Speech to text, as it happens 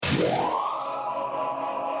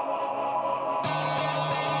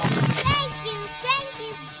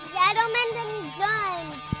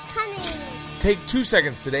Take 2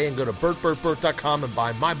 seconds today and go to BertBertBert.com and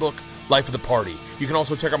buy my book, Life of the Party. You can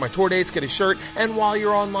also check out my tour dates, get a shirt, and while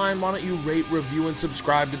you're online, why don't you rate, review, and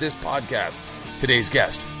subscribe to this podcast? Today's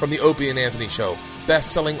guest from the Opie and Anthony Show,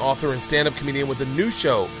 best-selling author and stand-up comedian with a new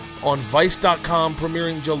show on Vice.com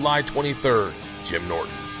premiering July 23rd, Jim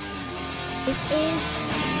Norton. This is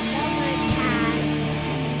Overcast.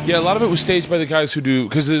 Yeah, a lot of it was staged by the guys who do,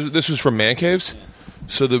 because this was from Mancaves,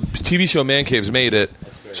 so the TV show Mancaves made it.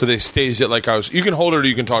 So they staged it like I was. You can hold it or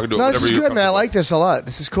you can talk into it. No, this is good, man. I like this a lot.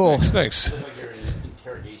 This is cool. Thanks.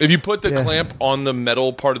 If you put the clamp on the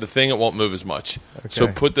metal part of the thing, it won't move as much. Okay. So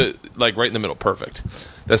put the right in the middle. Perfect.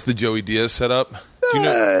 That's the Joey Diaz setup. You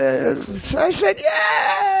know? I said,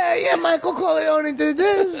 yeah. Michael Corleone did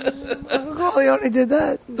this. Michael Corleone did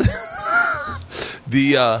that.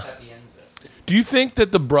 Do you think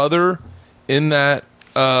that the brother in that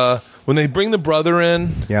when they bring the brother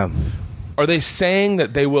in? Yeah. Are they saying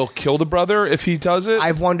that they will kill the brother if he does it?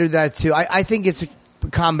 I've wondered that too. I think it's a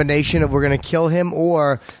combination of we're going to kill him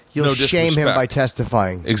or you'll shame him by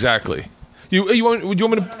testifying. Exactly. You want me to?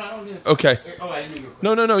 No, okay.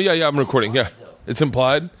 No. Yeah. I'm recording. Yeah, it's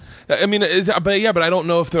implied. I mean, but I don't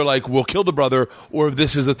know if they're like, we'll kill the brother, or if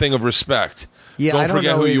this is a thing of respect. Yeah, don't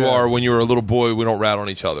forget who you are when you were a little boy. We don't rat on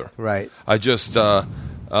each other. Right. I just okay.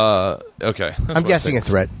 I'm guessing a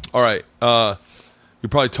threat. All right. You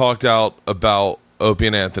probably talked out about Opie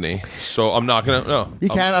and Anthony, so I'm not gonna. No, you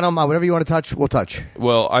can. I don't mind. Whatever you want to touch, we'll touch.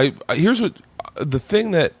 Well, here's what the thing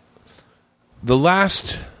that the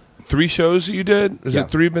last 3 shows that you did. Is it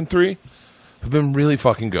 3? Been 3? Have been really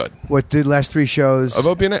fucking good. What the last 3 shows of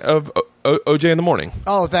Opie and OJ in the morning?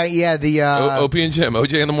 Oh, the Opie and Jim,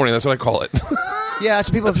 OJ in the morning. That's what I call it. Yeah,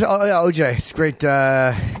 that's people. Oh, yeah, OJ. It's great.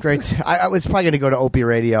 Great. It's probably going to go to Opie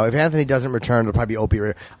Radio. If Anthony doesn't return, it'll probably be Opie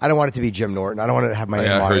Radio. I don't want it to be Jim Norton. I don't want to have my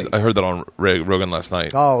name on it. I heard that on Rogan last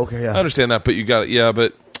night. Oh, okay, yeah. I understand that, but you got it. Yeah,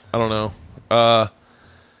 but I don't know.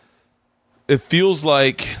 It feels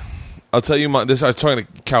like I'll tell you this. I was talking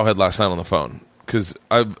to Cowhead last night on the phone because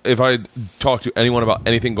if I talk to anyone about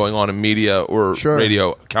anything going on in media or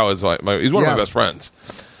radio, Cowhead's he's one of my best friends.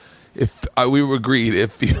 If we agreed,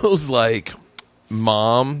 it feels like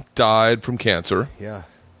Mom died from cancer. Yeah.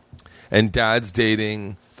 And Dad's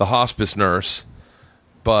dating the hospice nurse,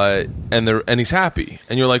 and he's happy.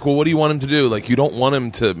 And you're like, well, what do you want him to do? Like, you don't want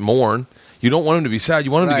him to mourn. You don't want him to be sad.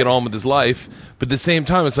 You want him to get on with his life. But at the same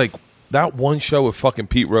time, it's like that one show with fucking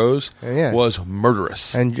Pete Rose was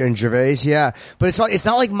murderous. And Gervais, yeah. But it's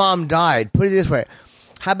not like Mom died. Put it this way.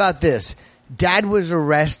 How about this? Dad was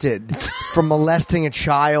arrested for molesting a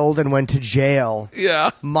child and went to jail. Yeah.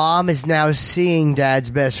 Mom is now seeing Dad's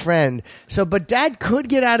best friend. But Dad could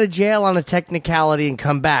get out of jail on a technicality and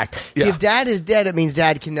come back. See, if Dad is dead, it means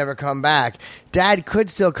Dad can never come back. Dad could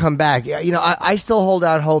still come back. You know, I still hold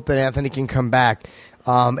out hope that Anthony can come back.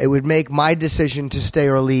 It would make my decision to stay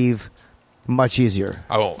or leave much easier.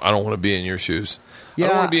 I don't want to be in your shoes. Yeah. I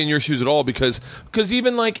don't want to be in your shoes at all because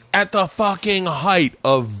even like at the fucking height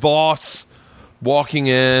of Voss walking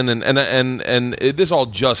in and this all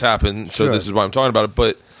just happened, so this is why I'm talking about it.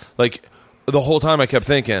 But like the whole time, I kept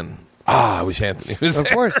thinking, I wish Anthony was there.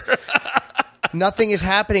 Of course, nothing is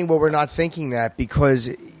happening where we're not thinking that because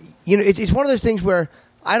it's one of those things where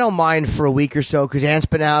I don't mind for a week or so because Ant's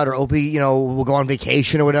been out or Opie, will go on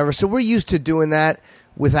vacation or whatever. So we're used to doing that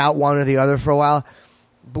without one or the other for a while.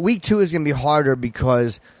 But week 2 is going to be harder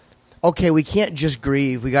because. Okay, we can't just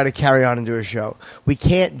grieve. We got to carry on and do a show. We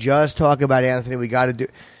can't just talk about Anthony. We got to do.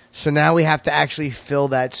 So now we have to actually fill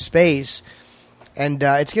that space, and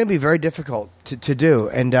it's going to be very difficult to do.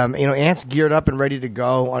 And Ant's geared up and ready to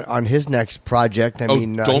go on his next project. I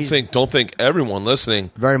mean, don't think everyone listening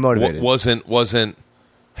very motivated wasn't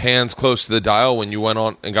hands close to the dial when you went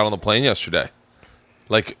on and got on the plane yesterday.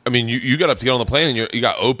 Like, I mean, you got up to get on the plane and you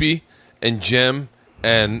got Opie and Jim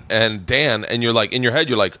and Dan, and you're like in your head,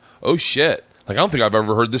 you're like, oh shit! Like, I don't think I've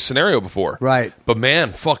ever heard this scenario before. Right. But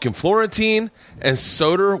man, fucking Florentine and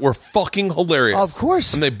Soder were fucking hilarious. Of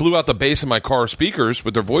course. And they blew out the bass in my car speakers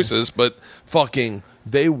with their voices, but fucking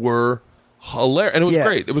they were hilarious, and it was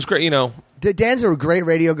great. It was great, Dan's a great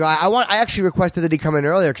radio guy. I actually requested that he come in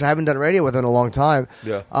earlier because I haven't done radio with him in a long time.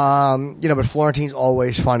 Yeah. But Florentine's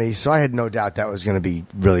always funny, so I had no doubt that was going to be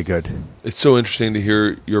really good. It's so interesting to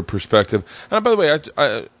hear your perspective. And by the way,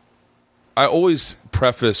 I always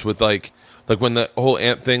preface with like when the whole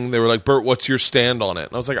Ant thing, they were like, Bert, what's your stand on it?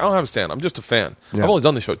 And I was like, I don't have a stand. I'm just a fan. Yeah. I've only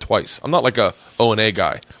done the show twice. I'm not like a O&A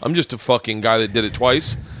guy. I'm just a fucking guy that did it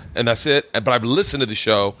twice. and that's it. But I've listened to the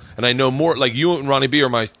show, and I know more. Like you and Ronnie B are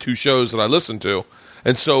my two shows that I listen to,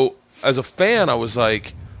 and so as a fan, I was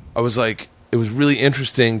like, it was really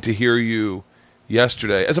interesting to hear you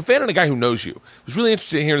yesterday. As a fan and a guy who knows you, it was really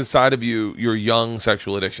interesting to hear the side of you, your young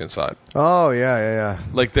sexual addiction side. Oh yeah.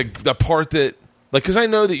 Like the part that, like, because I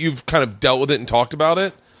know that you've kind of dealt with it and talked about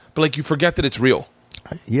it, but like you forget that it's real.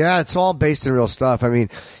 Yeah, it's all based in real stuff. I mean,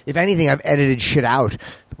 if anything, I've edited shit out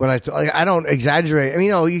when I don't exaggerate. I mean,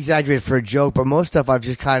 you exaggerate for a joke, but most stuff I've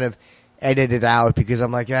just kind of edited out because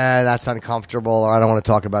I'm like, that's uncomfortable, or I don't want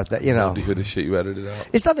to talk about that. You know, to hear the shit you edited out.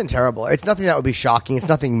 It's nothing terrible. It's nothing that would be shocking. It's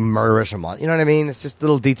nothing murderous or you know what I mean? It's just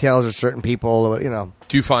little details of certain people. You know.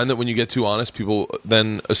 Do you find that when you get too honest, people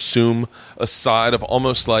then assume a side of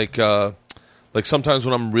almost like sometimes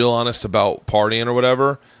when I'm real honest about partying or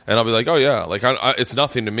whatever, and I'll be like, oh yeah, like it's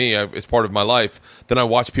nothing to me. It's part of my life. Then I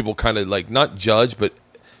watch people kind of like not judge but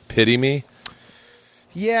pity me.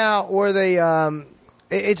 Yeah, or they.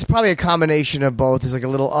 It's probably a combination of both. It's like a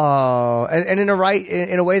little and in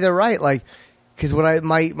a way they're right. Like because when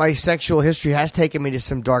my sexual history has taken me to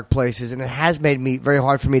some dark places, and it has made me very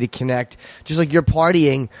hard for me to connect. Just like you're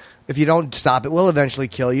partying, if you don't stop, it will eventually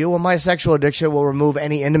kill you. Well, my sexual addiction will remove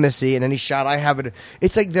any intimacy and any shot I have.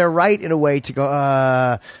 It's like they're right in a way to go.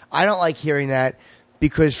 I don't like hearing that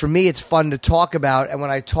because for me it's fun to talk about, and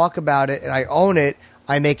when I talk about it and I own it,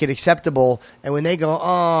 I make it acceptable. And when they go,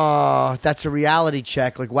 oh, that's a reality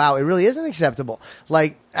check. Like, wow, it really isn't acceptable.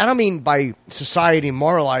 Like, I don't mean by society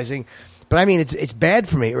moralizing, but I mean it's bad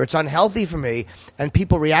for me or it's unhealthy for me. And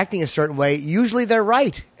people reacting a certain way, usually they're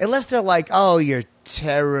right. Unless they're like, oh, you're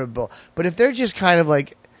terrible. But if they're just kind of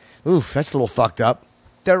like, oof, that's a little fucked up,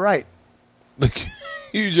 they're right. Like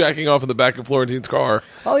you jacking off in the back of Florentine's car.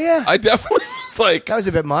 Oh, yeah. I definitely was like... That was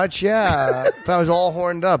a bit much, yeah. But I was all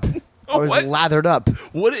horned up. I was lathered up.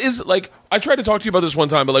 What is, like, I tried to talk to you about this one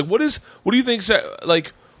time, but, like, what do you think,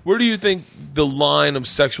 like, where do you think the line of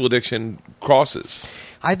sexual addiction crosses?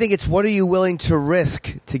 I think it's what are you willing to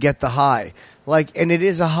risk to get the high? Like, and it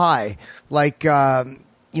is a high. Like, when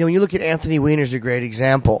you look at Anthony Weiner's a great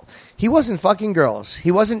example. He wasn't fucking girls.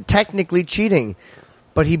 He wasn't technically cheating,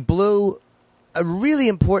 but he blew a really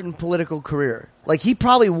important political career. Like, he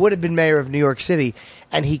probably would have been mayor of New York City,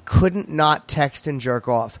 and he couldn't not text and jerk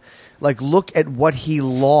off. Like, look at what he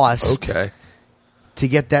lost to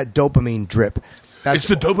get that dopamine drip. It's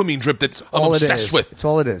the dopamine drip that I'm obsessed with. It's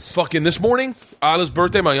all it is. Fucking this morning, Isla's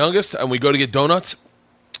birthday, my youngest, and we go to get donuts,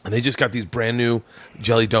 and they just got these brand new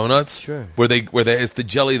jelly donuts. Sure. Where it's the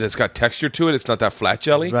jelly that's got texture to it. It's not that flat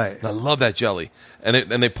jelly. Right. And I love that jelly. And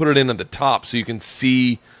they put it in at the top so you can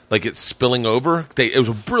see like it's spilling over. It was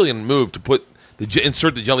a brilliant move to put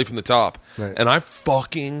insert the jelly from the top. Right. And I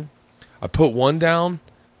put one down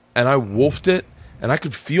and I wolfed it. And I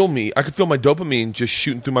could feel my dopamine just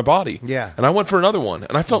shooting through my body. Yeah. And I went for another one,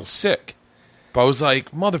 and I felt sick. But I was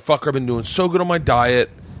like, motherfucker, I've been doing so good on my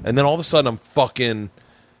diet, and then all of a sudden I'm fucking...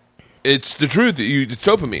 It's the truth. It's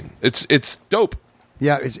dopamine. It's dope.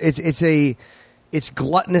 Yeah, it's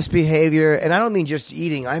gluttonous behavior, and I don't mean just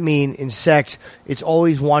eating. I mean in sex, it's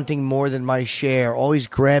always wanting more than my share, always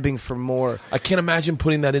grabbing for more. I can't imagine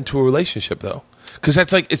putting that into a relationship, though. Because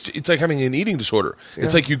that's like it's like having an eating disorder. Yeah.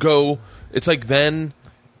 It's like you go... It's like then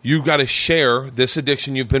you got to share this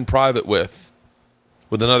addiction you've been private with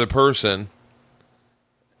another person,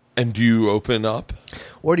 and do you open up?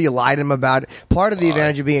 Or do you lie to them about it? Part of the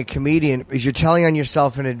advantage of being a comedian is you're telling on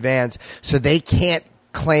yourself in advance so they can't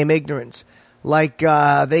claim ignorance. Like,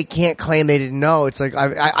 they can't claim they didn't know. It's like,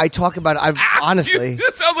 I talk about it, honestly.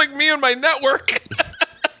 This sounds like me and my network.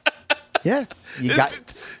 Yes. You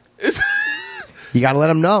got to let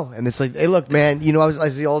them know. And it's like, hey, look, man, you know,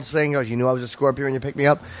 as the old saying goes, you knew I was a Scorpio when you picked me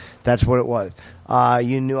up? That's what it was.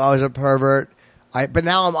 You knew I was a pervert. But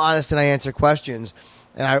now I'm honest and I answer questions.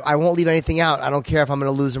 And I won't leave anything out. I don't care if I'm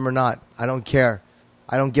going to lose them or not. I don't care.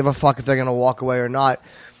 I don't give a fuck if they're going to walk away or not.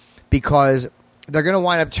 Because they're going to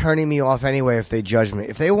wind up turning me off anyway if they judge me.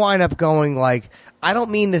 If they wind up going like, I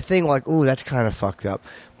don't mean the thing like, ooh, that's kind of fucked up.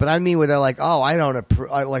 But I mean where they're like, oh, I don't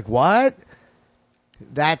like, what?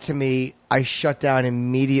 That to me, I shut down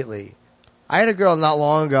immediately. I had a girl not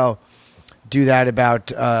long ago do that about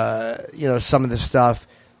some of the stuff,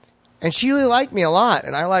 and she really liked me a lot,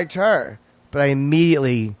 and I liked her. But I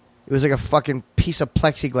immediately, it was like a fucking piece of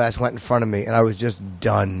plexiglass went in front of me, and I was just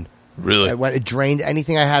done. Really? It drained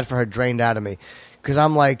anything I had for her, drained out of me, because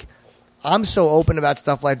I'm like, I'm so open about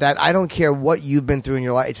stuff like that. I don't care what you've been through in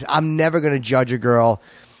your life. I'm never going to judge a girl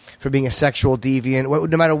for being a sexual deviant,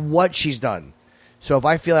 no matter what she's done. So if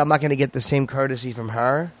I feel I'm not going to get the same courtesy from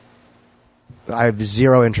her, I have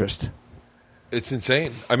zero interest. It's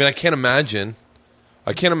insane. I mean, I can't imagine.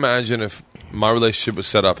 I can't imagine if my relationship was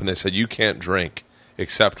set up and they said you can't drink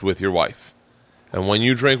except with your wife. And when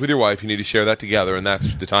you drink with your wife, you need to share that together, and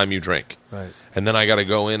that's the time you drink. Right. And then I got to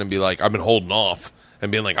go in and be like, I've been holding off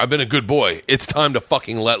and being like, I've been a good boy. It's time to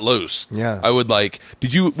fucking let loose. Yeah. I would like,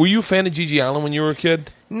 were you a fan of Gigi Allen when you were a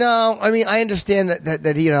kid? No, I mean, I understand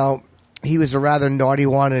that you know, he was a rather naughty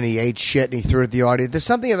one and he ate shit and he threw it at the audience. There's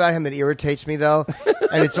something about him that irritates me, though.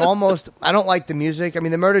 And it's almost, I don't like the music. I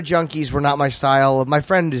mean, the Murder Junkies were not my style. My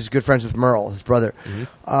friend is good friends with Merle, his brother.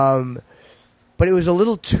 Mm-hmm. But it was a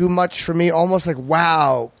little too much for me, almost like,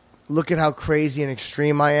 wow, look at how crazy and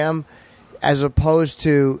extreme I am, as opposed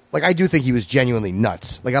to, like, I do think he was genuinely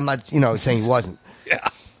nuts. Like, I'm not, saying he wasn't. Yeah.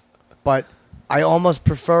 But I almost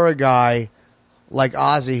prefer a guy like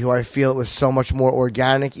Ozzy, who I feel was so much more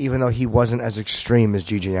organic, even though he wasn't as extreme as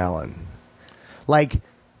Gigi Allen. Like,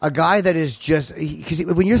 a guy that is just, because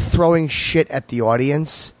when you're throwing shit at the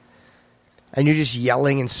audience, and you're just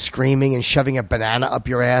yelling and screaming and shoving a banana up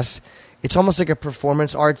your ass, it's almost like a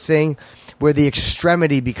performance art thing where the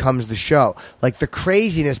extremity becomes the show. Like, the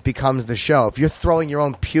craziness becomes the show. If you're throwing your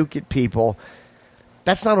own puke at people,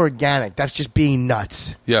 that's not organic. That's just being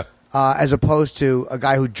nuts. Yeah. As opposed to a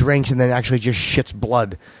guy who drinks and then actually just shits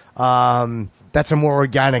blood. That's a more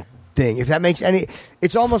organic thing. If that makes any...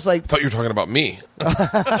 It's almost like... I thought you were talking about me.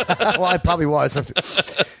 Well, I probably was.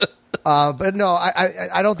 But no,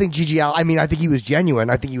 I don't think Gigi Allen... I mean, I think he was genuine.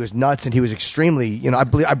 I think he was nuts and he was extremely... I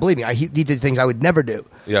believe me. He did things I would never do.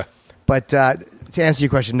 Yeah. But to answer your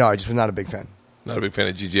question, no, I just was not a big fan. Not a big fan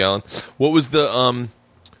of Gigi Allen. What was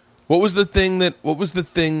the thing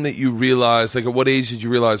that you realized, like, at what age did you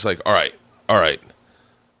realize, like, all right,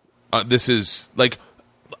 this is like,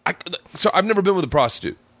 so I've never been with a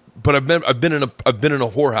prostitute, but I've been in a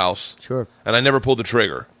whorehouse. Sure. And I never pulled the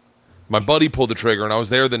trigger. My buddy pulled the trigger, and I was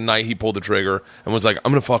there the night he pulled the trigger and was like,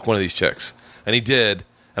 I'm gonna fuck one of these chicks. And he did.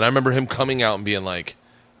 And I remember him coming out and being like,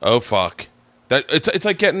 oh fuck. That it's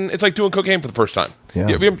like doing cocaine for the first time. Yeah.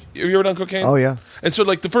 Have you ever done cocaine? Oh yeah. And so,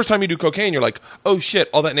 like, the first time you do cocaine, you're like, oh shit,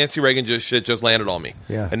 all that Nancy Reagan shit just landed on me.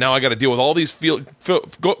 Yeah. And now I got to deal with all these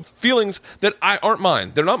feelings that aren't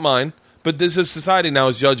mine. They're not mine, but this is society now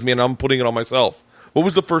has judged me, and I'm putting it on myself. What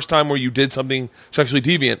was the first time where you did something sexually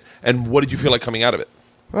deviant, and what did you feel like coming out of it?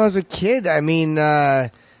 When I was a kid, I mean, I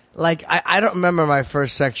don't remember my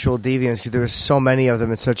first sexual deviance because there were so many of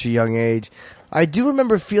them at such a young age. I do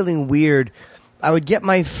remember feeling weird. I would get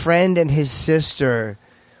my friend and his sister,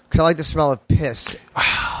 because I like the smell of piss,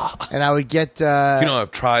 and I would get... I've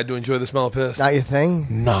tried to enjoy the smell of piss. Not your thing?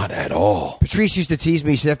 Not at all. Patrice used to tease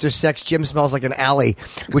me. He said, after sex, Jim smells like an alley,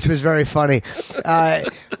 which was very funny.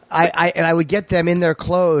 I would get them in their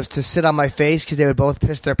clothes to sit on my face because they would both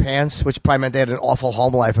piss their pants, which probably meant they had an awful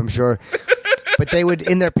home life, I'm sure. But they would,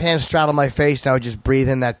 in their pants, straddle my face, and I would just breathe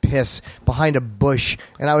in that piss behind a bush.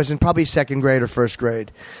 And I was in probably second grade or first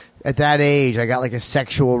grade. At that age, I got like a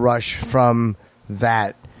sexual rush from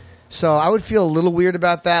that. So I would feel a little weird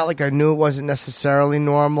about that. Like I knew it wasn't necessarily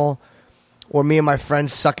normal. Or me and my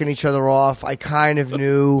friends sucking each other off. I kind of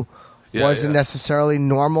knew wasn't necessarily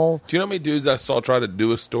normal. Do you know how many dudes I saw try to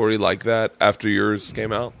do a story like that after yours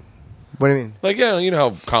came out? What do you mean? Like, yeah, you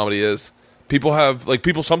know how comedy is.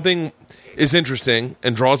 Something is interesting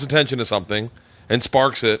and draws attention to something and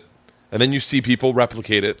sparks it. And then you see people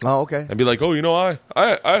replicate it. Oh, okay. And be like, oh,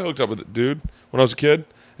 I hooked up with a dude when I was a kid.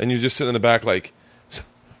 And you just sit in the back like,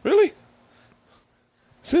 really?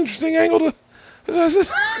 It's an interesting angle to...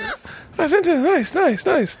 I think it's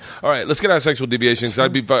nice. All right, let's get out of sexual deviation.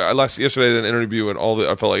 Because yesterday I did an interview and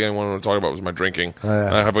I felt like anyone wanted to talk about was my drinking. Oh, yeah.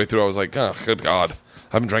 And halfway through I was like, oh, good God. I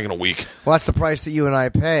haven't drank in a week. Well, that's the price that you and I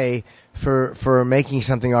pay for making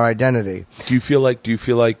something our identity. Do you feel like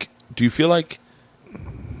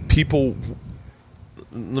people...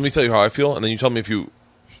 Let me tell you how I feel, and then you tell me if you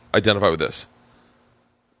identify with this.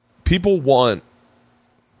 People want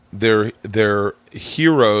their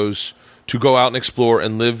heroes to go out and explore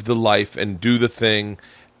and live the life and do the thing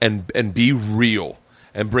and be real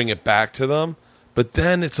and bring it back to them. But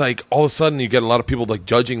then it's like all of a sudden you get a lot of people like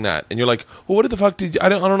judging that, and you're like, well, what the fuck did you... I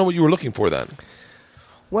don't know what you were looking for then.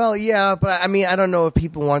 Well, yeah, but I mean, I don't know if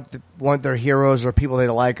people want their heroes or people they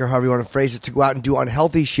like or however you want to phrase it to go out and do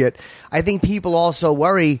unhealthy shit. I think people also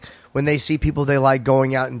worry when they see people they like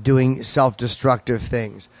going out and doing self-destructive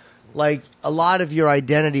things. Like, a lot of your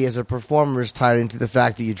identity as a performer is tied into the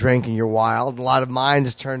fact that you drink and you're wild. A lot of mine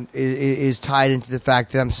is tied into the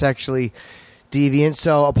fact that I'm sexually deviant.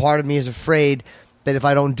 So a part of me is afraid that if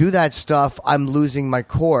I don't do that stuff, I'm losing my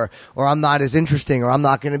core, or I'm not as interesting, or I'm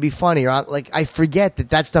not going to be funny, or I forget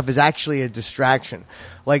that stuff is actually a distraction.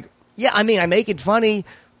 Like, yeah, I mean, I make it funny,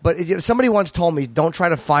 But somebody once told me, don't try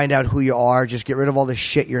to find out who you are. Just get rid of all the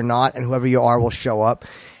shit you're not, and whoever you are will show up.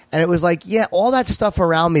 And it was like, yeah, all that stuff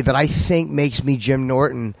around me that I think makes me Jim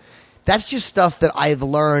Norton, that's just stuff that I've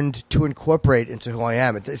learned to incorporate into who I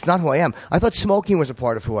am. It's not who I am. I thought smoking was a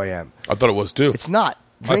part of who I am. I thought it was too. It's not.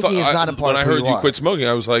 Drinking is not a part of who you are. When I heard you quit smoking,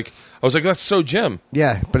 I was like, that's so Jim.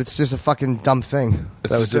 Yeah, but it's just a fucking dumb thing.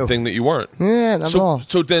 It's just a thing that you weren't. Yeah, not at all.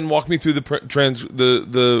 So then walk me through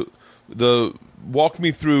the walk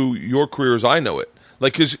me through your career as I know it.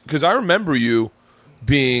 Like, because I remember you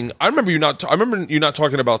not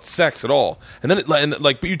talking about sex at all. And then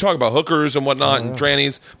but you talk about hookers and whatnot and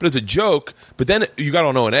trannies, but it's a joke. But then you got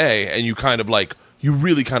on O&A and you kind of like, you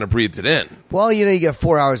really kind of breathed it in. Well, you get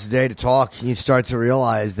 4 hours a day to talk, and you start to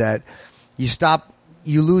realize that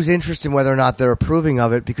you lose interest in whether or not they're approving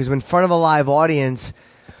of it, because in front of a live audience,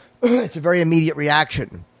 it's a very immediate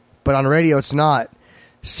reaction. But on radio, it's not.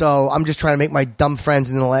 So I'm just trying to make my dumb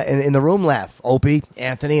friends in the room laugh. Opie,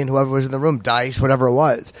 Anthony, and whoever was in the room, Dice, whatever it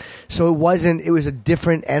was. So it was a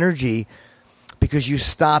different energy, because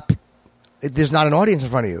there's not an audience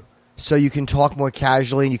in front of you. So you can talk more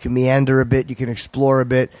casually, and you can meander a bit, you can explore a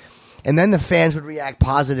bit. And then the fans would react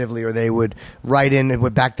positively, or they would write in, and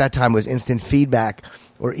what back that time was instant feedback,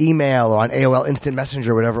 or email, or on AOL Instant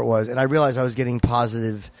Messenger, whatever it was. And I realized I was getting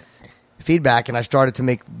positive feedback, and I started to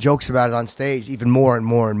make jokes about it on stage even more and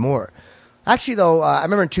more and more. Actually, though, I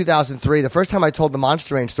remember in 2003, the first time I told the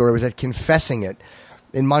Monster Range story was at Confessing It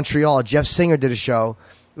in Montreal. Jeff Singer did a show.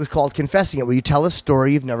 It was called Confessing It, where you tell a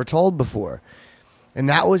story you've never told before. And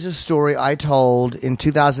that was a story I told in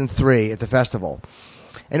 2003 at the festival.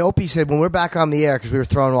 And Opie said, when we're back on the air, because we were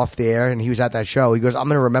thrown off the air, and he was at that show, he goes, I'm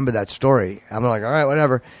going to remember that story. I'm like, all right,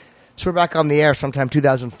 whatever. So we're back on the air sometime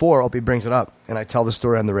 2004. Opie brings it up, and I tell the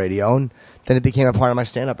story on the radio, and then it became a part of my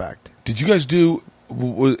stand-up act. Did you guys do?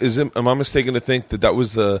 Am I mistaken to think that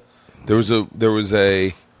was I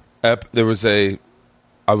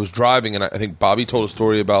was driving, and I think Bobby told a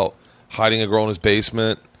story about hiding a girl in his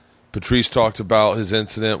basement. Patrice talked about his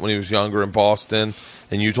incident when he was younger in Boston,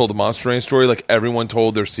 and you told the Monster Range story. Like, everyone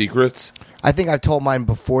told their secrets. I think I told mine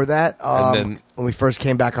before that, and then, when we first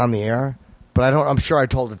came back on the air. But I'm sure I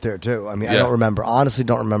told it there too. I mean, yeah. I don't remember. Honestly,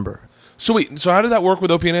 don't remember. So wait, so how did that work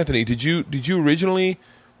with Opie and Anthony? Did you originally?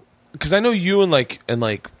 Because I know you and like I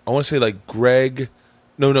want to say like Greg,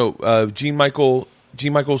 Gene Michael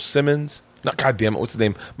Simmons. Not goddamn it, what's his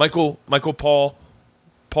name? Michael Mercurio.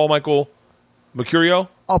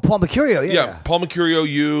 Oh, Paul Mercurio, yeah. Paul Mercurio,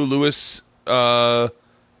 you, Louis,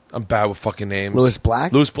 I'm bad with fucking names. Louis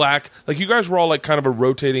Black? Louis Black. Like, you guys were all like kind of a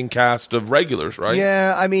rotating cast of regulars, right?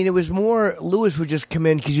 Yeah, I mean, it was more, Louis would just come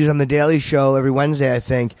in because he was on The Daily Show every Wednesday, I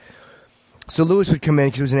think. So Louis would come in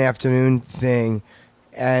because it was an afternoon thing.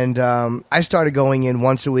 And I started going in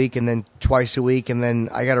once a week and then twice a week. And then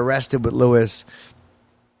I got arrested with Louis.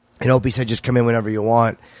 And Opie said, just come in whenever you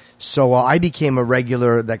want. So I became a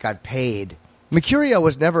regular that got paid. Mercurio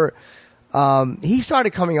was never... he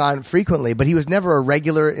started coming on frequently, but he was never a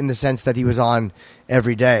regular in the sense that he was on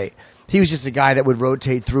every day. He was just a guy that would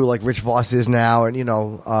rotate through like Rich Voss is now, and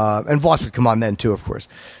and Voss would come on then too, of course.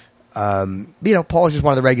 Paul was just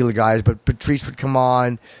one of the regular guys, but Patrice would come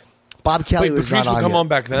on. Bob Kelly was Patrice not would on come yet. on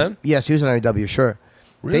back then? Yes, he was on AW, sure.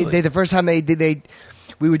 Really? The first time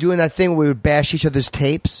we were doing that thing where we would bash each other's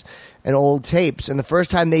tapes and old tapes, and the first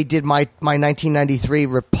time they did my 1993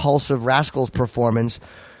 Repulsive Rascals performance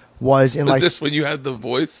was in Was this when you had the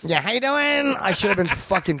voice? Yeah, how you doing? I should have been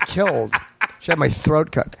fucking killed. Should have my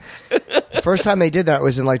throat cut. First time they did that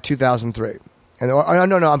was in like 2003. And no,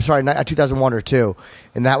 I'm sorry, 2001 or 2.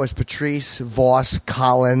 And that was Patrice, Voss,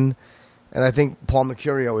 Colin, and I think Paul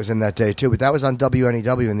Mercurio was in that day too. But that was on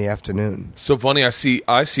WNEW in the afternoon. So funny, I see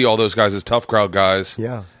all those guys as Tough Crowd guys.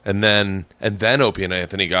 Yeah. And then Opie and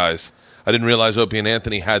Anthony guys. I didn't realize Opie and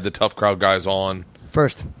Anthony had the Tough Crowd guys on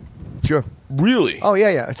First. Sure. Really? Oh,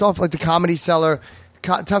 yeah. It's all like the Comedy Cellar.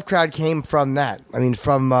 Tough Crowd came from that. I mean,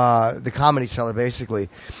 from the Comedy Cellar, basically.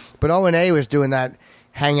 But O&A was doing that,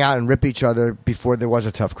 hang out and rip each other before there was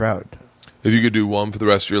a Tough Crowd. If you could do one for the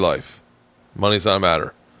rest of your life, money's not a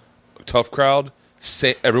matter. Tough Crowd,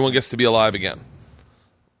 everyone gets to be alive again.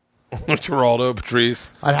 Geraldo, Patrice.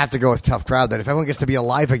 I'd have to go with Tough Crowd then. If everyone gets to be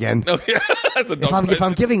alive again. Oh, yeah. If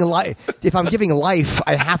I'm giving life,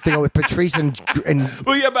 I have to go with Patrice and.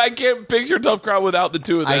 Well, yeah, but I can't picture Tough Crowd without the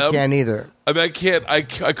two of them. I can't either. I mean, I can't. I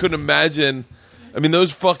couldn't imagine. I mean,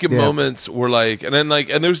 those fucking moments were like, and then like,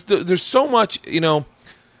 and there's so much.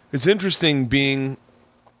 It's interesting being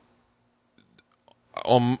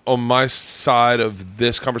on my side of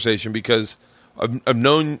this conversation because I've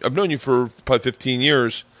known you for probably 15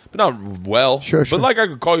 years. But not well. Sure. But like I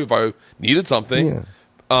could call you if I needed something.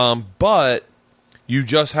 But you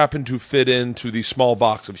just happen to fit into the small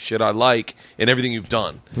box of shit I like and everything you've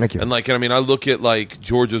done. Thank you. And like, I mean, I look at like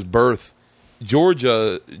Georgia's birth.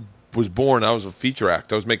 Georgia was born. I was a feature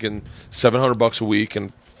act. I was making $700 a week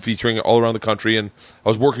and featuring all around the country, and I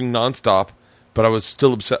was working nonstop. But I was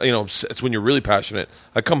still upset. You know, it's when you're really passionate.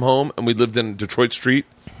 I come home and we lived in Detroit Street,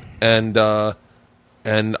 and I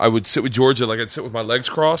would sit with Georgia, like I'd sit with my legs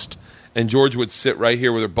crossed, and Georgia would sit right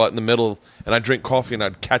here with her butt in the middle, and I'd drink coffee and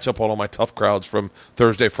I'd catch up on all my tough crowds from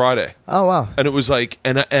Thursday, Friday. Oh wow! And it was like,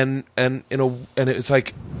 and it's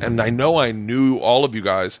like, and I know I knew all of you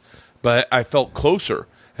guys, but I felt closer.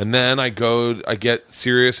 And then I get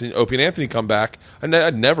Sirius and Opie and Anthony come back, and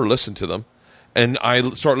I'd never listened to them. And I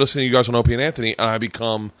start listening to you guys on Opie and Anthony, and I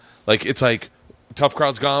become, like, it's like, tough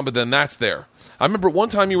crowd's gone, but then that's there. I remember one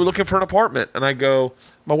time you were looking for an apartment, and I go,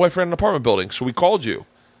 my wife ran an apartment building, so we called you.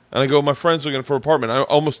 And I go, my friend's looking for an apartment. I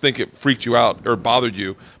almost think it freaked you out or bothered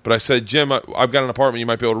you, but I said, Jim, I've got an apartment you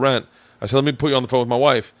might be able to rent. I said, let me put you on the phone with my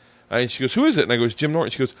wife. And she goes, who is it? And I go, it's Jim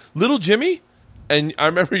Norton. She goes, little Jimmy? And I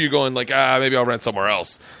remember you going like, maybe I'll rent somewhere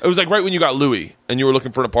else. It was like right when you got Louis and you were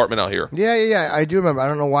looking for an apartment out here. Yeah. I do remember. I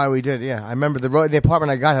don't know why we did. Yeah, I remember the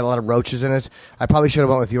apartment I got had a lot of roaches in it. I probably should have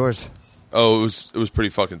went with yours. Oh, it was pretty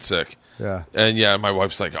fucking sick. Yeah. And yeah, my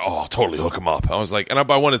wife's like, oh, I'll totally hook him up. I was like, and I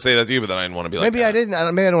want to say that to you, but then I didn't want to be like, maybe I didn't.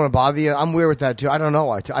 Maybe I don't want to bother you. I'm weird with that too. I don't know.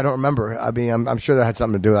 I don't remember. I mean, I'm sure that had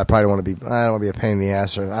something to do with it. I probably don't want to be. I don't want to be a pain in the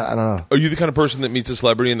ass, or I don't know. Are you the kind of person that meets a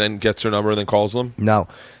celebrity and then gets their number and then calls them? No,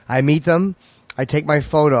 I meet them. I take my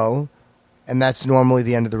photo, and that's normally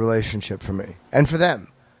the end of the relationship for me and for them.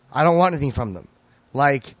 I don't want anything from them.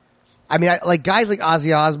 Like, I mean, like guys like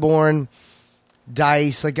Ozzy Osbourne,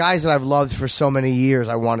 Dice, like guys that I've loved for so many years.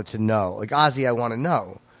 I wanted to know. Like Ozzy, I want to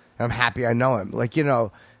know, and I'm happy I know him. Like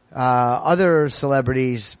other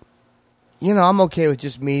celebrities, I'm okay with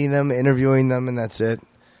just meeting them, interviewing them, and that's it.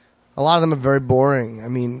 A lot of them are very boring. I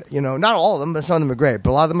mean, not all of them, but some of them are great.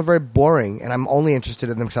 But a lot of them are very boring, and I'm only interested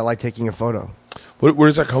in them because I like taking a photo. Where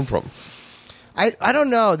does that come from? I don't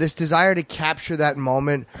know. This desire to capture that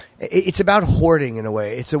moment. It's about hoarding in a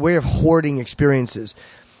way. It's a way of hoarding experiences.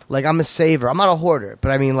 Like, I'm a saver. I'm not a hoarder,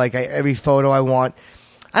 but I mean, like, every photo I want.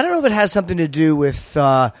 I don't know if it has something to do with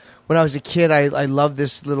when I was a kid, I loved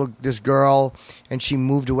this girl, and she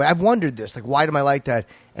moved away. I've wondered this. Like, why am I like that?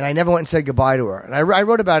 And I never went and said goodbye to her. And I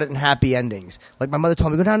wrote about it in Happy Endings. Like, my mother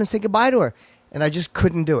told me, go down and say goodbye to her. And I just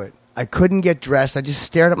couldn't do it. I couldn't get dressed. I just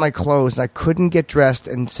stared at my clothes, and I couldn't get dressed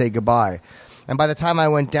and say goodbye. And by the time I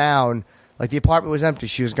went down, like, the apartment was empty.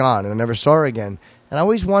 She was gone, and I never saw her again. And I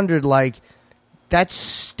always wondered, like, that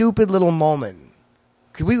stupid little moment.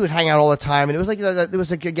 Because we would hang out all the time, and it was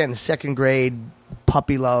like again, second grade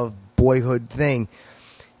puppy love, boyhood thing.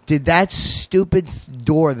 Did that stupid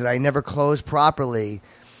door that I never closed properly,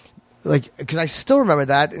 like, because I still remember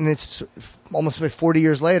that, and it's almost like 40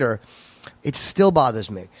 years later, it still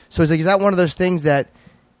bothers me. So it's like, is that one of those things that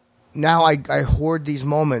now I hoard these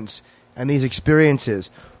moments and these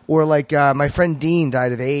experiences? Or like my friend Dean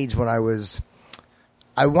died of AIDS when I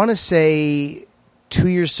want to say 2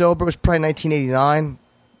 years sober. It was probably 1989.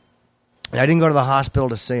 And I didn't go to the hospital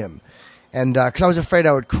to see him. And because I was afraid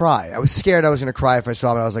I would cry. I was scared I was going to cry if I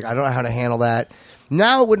saw him. I was like, I don't know how to handle that.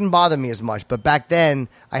 Now it wouldn't bother me as much. But back then,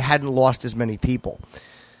 I hadn't lost as many people.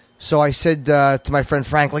 So I said to my friend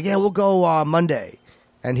Frank, like, yeah, we'll go Monday.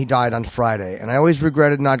 And he died on Friday. And I always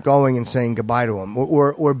regretted not going and saying goodbye to him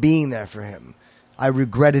or being there for him. I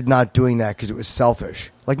regretted not doing that because it was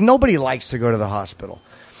selfish. Like, nobody likes to go to the hospital.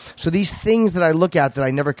 So these things that I look at that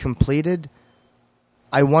I never completed,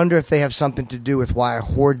 I wonder if they have something to do with why I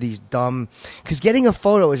hoard these dumb... Because getting a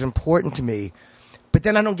photo is important to me, but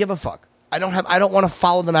then I don't give a fuck. I don't want to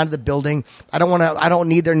follow them out of the building. I don't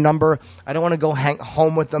need their number. I don't want to go hang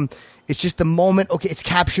home with them. It's just the moment. Okay, it's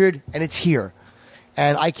captured and it's here,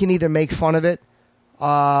 and I can either make fun of it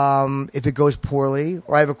if it goes poorly,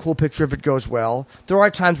 or I have a cool picture if it goes well. There are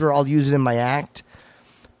times where I'll use it in my act,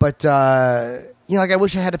 but like I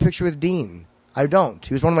wish I had a picture with Dean. I don't.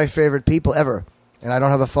 He was one of my favorite people ever. And I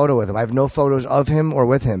don't have a photo with him. I have no photos of him or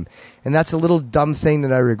with him. And that's a little dumb thing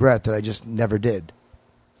that I regret that I just never did.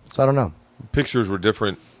 So I don't know. Pictures were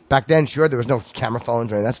different. Back then, sure, there was no camera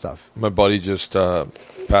phones or any of that stuff. My buddy just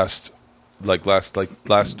passed last. I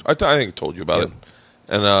think I told you about it.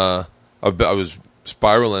 And I was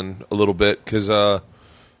spiraling a little bit because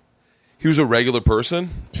he was a regular person,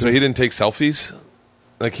 so he didn't take selfies.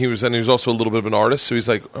 Like he was also a little bit of an artist, so he's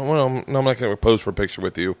like, oh, well, I'm not going to pose for a picture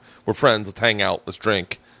with you. We're friends. Let's hang out. Let's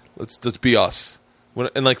drink. Let's be us.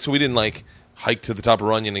 So we didn't like hike to the top of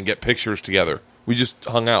Runyon and get pictures together. We just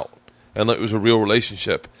hung out, and it was a real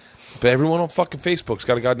relationship. But everyone on fucking Facebook's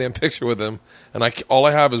got a goddamn picture with him, and all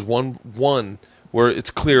I have is one where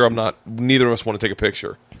it's clear neither of us want to take a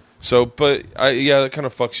picture. So, but that kind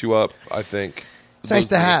of fucks you up, I think. It's nice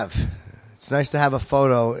to have. It's nice to have a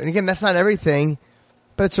photo, and again, that's not everything.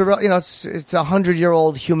 But it's it's a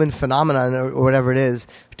 100-year-old human phenomenon or whatever it is,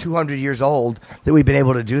 200 years old, that we've been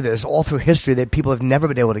able to do this all through history. That people have never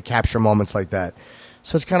been able to capture moments like that.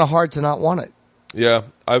 So it's kind of hard to not want it. Yeah,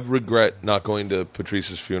 I regret not going to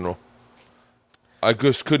Patrice's funeral. I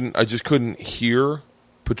just couldn't hear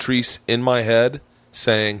Patrice in my head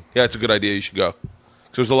saying, "Yeah, it's a good idea. You should go."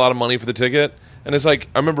 Because there was a lot of money for the ticket, and it's like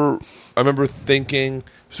I remember thinking.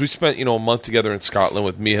 So we spent a month together in Scotland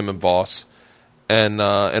with me, him, and Voss. And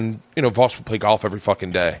Voss would play golf every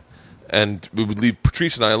fucking day. And we would leave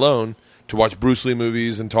Patrice and I alone to watch Bruce Lee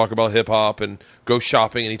movies and talk about hip-hop and go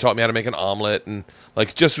shopping. And he taught me how to make an omelet. And,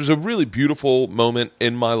 just was a really beautiful moment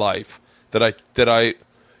in my life that I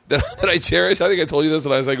cherish. I think I told you this,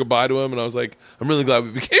 and I said goodbye to him. And I was like, I'm really glad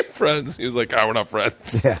we became friends. He was like, we're not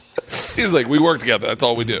friends. Yeah. He's like, we work together. That's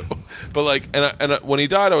all we do. But when he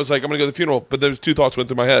died, I was like, I'm going to go to the funeral. But there's two thoughts went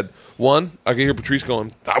through my head. One, I could hear Patrice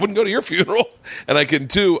going, I wouldn't go to your funeral. And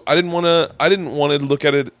two, I didn't want to look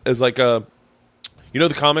at it as like the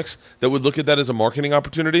comics that would look at that as a marketing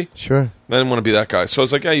opportunity. Sure. I didn't want to be that guy. So I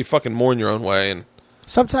was like, you fucking mourn your own way. And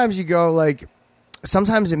sometimes you go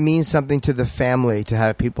sometimes it means something to the family to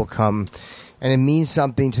have people come, and it means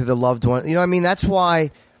something to the loved one. You know what I mean? That's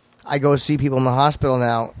why I go see people in the hospital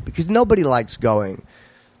now, because nobody likes going.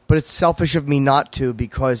 But it's selfish of me not to,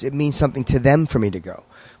 because it means something to them for me to go.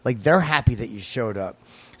 They're happy that you showed up.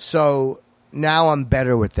 So now I'm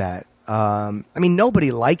better with that.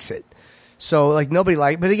 Nobody likes it. So, nobody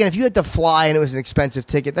but again, if you had to fly and it was an expensive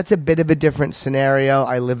ticket, that's a bit of a different scenario.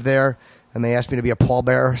 I live there, and they asked me to be a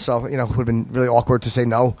pallbearer. So, it would have been really awkward to say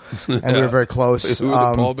no. And we were very close. Who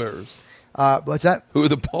are the pallbearers? What's that? Who are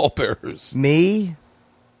the pallbearers? Me,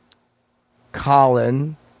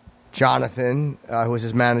 Colin, Jonathan, who was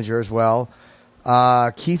his manager as well,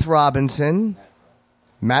 Keith Robinson,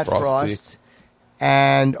 Matt Frost,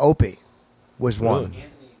 and Opie was one. Really?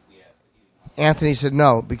 Anthony said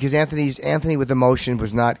no, because Anthony with emotion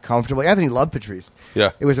was not comfortable. Anthony loved Patrice.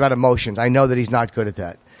 Yeah. It was about emotions. I know that he's not good at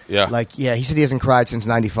that. Yeah. He said he hasn't cried since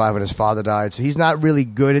 95 when his father died, so he's not really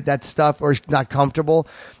good at that stuff, or not comfortable.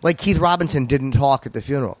 Keith Robinson didn't talk at the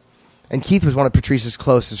funeral. And Keith was one of Patrice's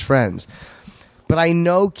closest friends. But I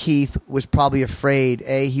know Keith was probably afraid,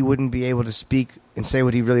 A, he wouldn't be able to speak and say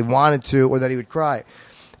what he really wanted to, or that he would cry.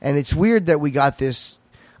 And it's weird that we got this.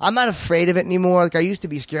 I'm not afraid of it anymore. I used to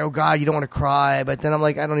be scared. Oh, God, you don't want to cry. But then I'm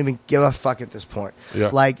I don't even give a fuck at this point. Yeah.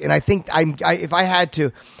 And I think if I had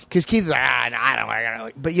to, because Keith was like, I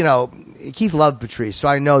don't. But, Keith loved Patrice, so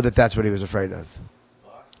I know that that's what he was afraid of.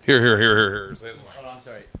 Here. Oh, I'm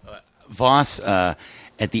sorry. Voss, at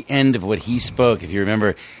the end of what he spoke, if you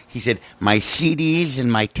remember, he said, my CDs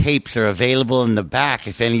and my tapes are available in the back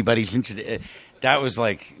if anybody's interested. That was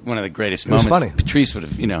one of the greatest moments. It was funny. Patrice would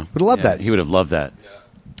have, would have loved that. He would have loved that. Yeah.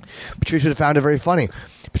 Patrice would have found it very funny.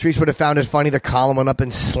 Patrice would have found it funny that Colin went up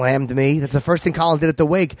and slammed me. That's the first thing Colin did at the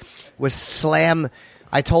wake was slam.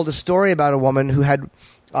 I told a story about a woman who had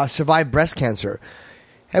survived breast cancer.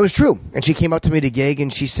 And it was true. And she came up to me to gig,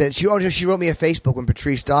 and she said, she wrote me a Facebook when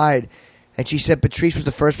Patrice died. And she said Patrice was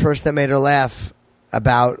the first person that made her laugh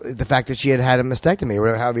about the fact that she had a mastectomy,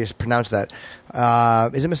 or however you pronounce that.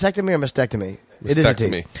 Is it mastectomy or mastectomy? It is a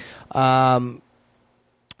T.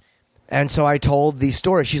 And so I told the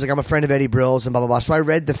story. She's like, I'm a friend of Eddie Brill's and blah, blah, blah. So I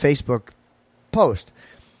read the Facebook post.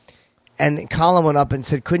 And Colin went up and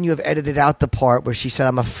said, couldn't you have edited out the part where she said,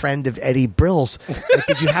 I'm a friend of Eddie Brill's?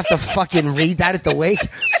 Did you have to fucking read that at the wake?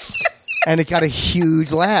 And it got a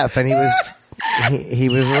huge laugh. And he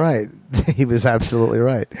was right. He was absolutely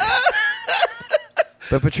right.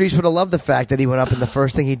 But Patrice would have loved the fact that he went up and the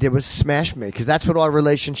first thing he did was smash me, because that's what our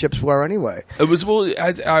relationships were anyway. It was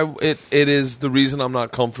it is the reason I'm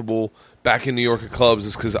not comfortable back in New York at clubs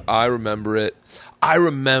is because I remember it. I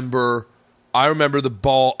remember the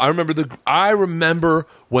ball. I remember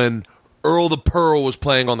when Earl the Pearl was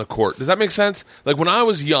playing on the court. Does that make sense? When I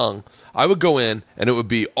was young, I would go in, and it would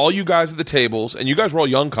be all you guys at the tables, and you guys were all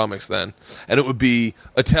young comics then, and it would be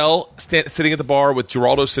Attell sitting at the bar with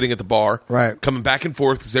Geraldo sitting at the bar, right, coming back and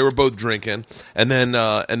forth because they were both drinking, and then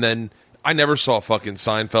I never saw fucking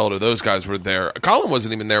Seinfeld or those guys were there. Colin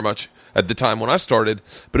wasn't even there much at the time when I started,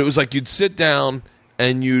 but it was you'd sit down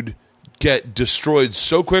and you'd get destroyed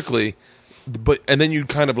so quickly, and then you'd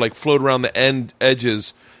kind of float around the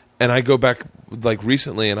edges. And I go back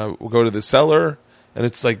recently, and I will go to the cellar, and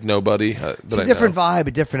it's like nobody. It's a different vibe,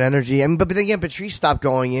 a different energy. I mean, but then again, Patrice stopped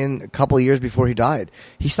going in a couple of years before he died.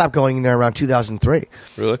 He stopped going in there around 2003.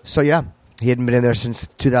 Really? So yeah, he hadn't been in there since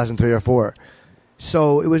 2003 or 4.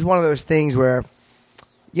 So it was one of those things where,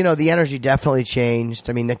 you know, the energy definitely changed.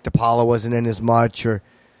 I mean, Nick DiPaolo wasn't in as much,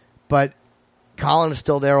 but Colin is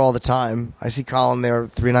still there all the time. I see Colin there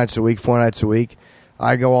 3 nights a week, 4 nights a week.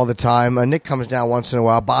 I go all the time. Nick comes down once in a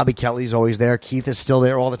while. Bobby Kelly's always there. Keith is still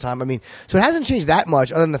there all the time. I mean, so it hasn't changed that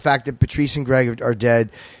much other than the fact that Patrice and Greg are dead,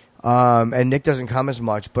 and Nick doesn't come as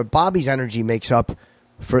much. But Bobby's energy makes up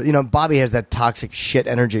for, you know, Bobby has that toxic shit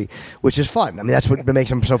energy, which is fun. I mean, that's what makes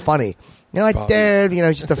him so funny. You know, like, Dave, you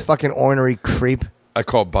know, just a fucking ornery creep. I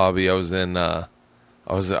called Bobby. I was in, I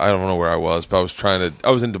don't know where I was, but I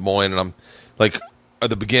was in Des Moines, and I'm like, at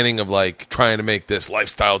the beginning of like trying to make this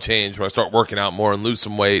lifestyle change where I start working out more and lose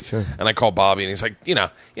some weight. Sure. And I call Bobby and he's like, you know,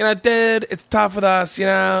 dude, it's tough with us, you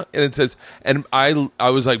know? And it says, and I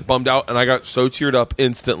was like bummed out and I got so cheered up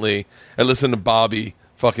instantly and listened to Bobby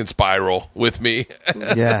fucking spiral with me.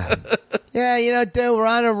 Yeah. Yeah, you know, dude, we're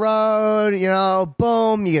on the road, you know,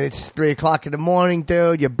 boom, it's 3 o'clock in the morning,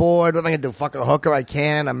 dude, you're bored, what am I going to do, fuck a hooker? I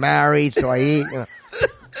can, I'm married, so I eat, you know.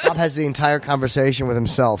 Bob has the entire conversation with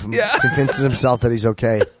himself and convinces himself that he's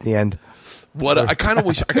okay at the end. I kind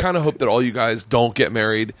of hope that all you guys don't get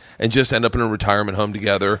married and just end up in a retirement home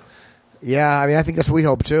together. Yeah, I mean, I think that's what we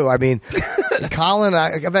hope too. I mean, Colin,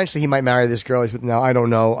 eventually he might marry this girl he's with now. I don't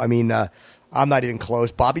know. I mean, I'm not even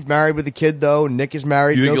close. Bobby's married with a kid though. Nick is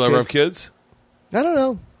married. You think you'll ever have kids? I don't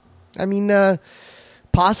know. I mean,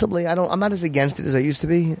 possibly. I'm not as against it as I used to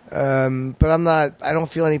be. But I don't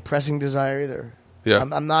feel any pressing desire either. Yeah.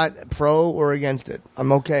 I'm not pro or against it.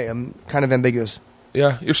 I'm okay. I'm kind of ambiguous.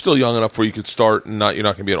 Yeah, you're still young enough where you could start and you're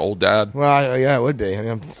not going to be an old dad. Well, yeah, it would be. I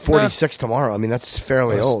mean, I'm 46 tomorrow. I mean, that's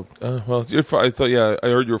fairly old. Well, I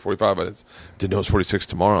heard you were 45. I didn't know it was 46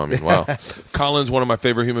 tomorrow. I mean, wow. Colin's one of my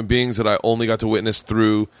favorite human beings that I only got to witness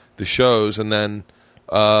through the shows, and then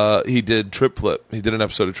he did Trip Flip. He did an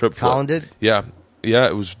episode of Trip Flip. Colin did? Yeah. Yeah,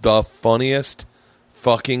 it was the funniest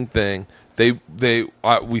fucking thing.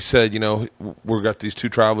 We said, you know, we've got these 2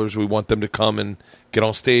 travelers. We want them to come and get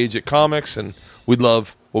on stage at comics, and we'd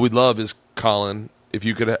love is, Colin, if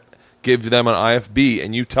you could give them an IFB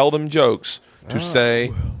and you tell them jokes to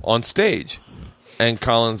say on stage. And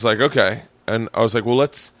Colin's like, okay. And I was like, well,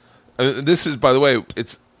 let's. This is, by the way,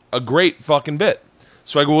 it's a great fucking bit.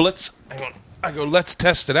 So I go, well, let's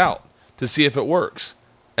test it out to see if it works.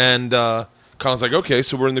 And Colin's like, okay,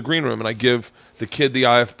 so we're in the green room, and I give the kid the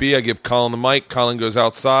IFB, I give Colin the mic, Colin goes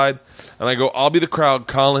outside, and I go, I'll be the crowd,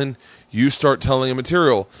 Colin, you start telling a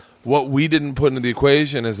material. What we didn't put into the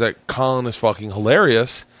equation is that Colin is fucking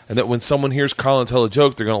hilarious, and that when someone hears Colin tell a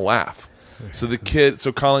joke, they're going to laugh. So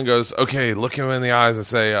Colin goes, okay, look him in the eyes and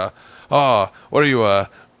say, what are you,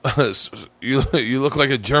 you look like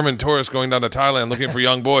a German tourist going down to Thailand looking for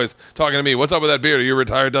young boys, talking to me. What's up with that beard? Are you a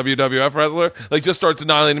retired WWF wrestler? Like, just starts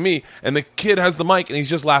annihilating me. And the kid has the mic, and he's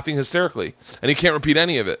just laughing hysterically. And he can't repeat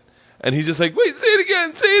any of it. And he's just like, wait, say it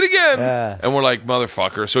again. And we're like,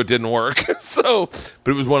 motherfucker. So it didn't work. But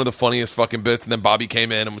it was one of the funniest fucking bits. And then Bobby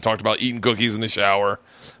came in, and we talked about eating cookies in the shower.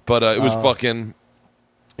 But it was fucking...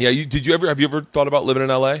 Yeah, have you ever thought about living in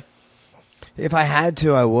L.A.? If I had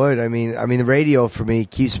to, I would. I mean, the radio for me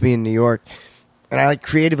keeps me in New York, and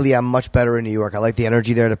creatively, I'm much better in New York. I like the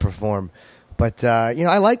energy there to perform, but you know,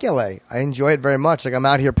 I like LA. I enjoy it very much. Like, I'm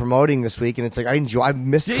out here promoting this week, and it's like I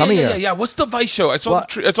miss coming here. Yeah. What's the Vice show? I saw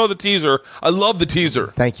the teaser. I love the teaser.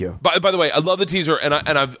 Thank you. By the way, I love the teaser, and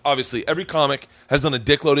I've obviously every comic has done a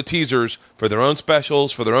dickload of teasers for their own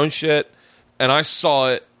specials, for their own shit, and I saw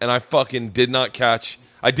it, and I fucking did not catch.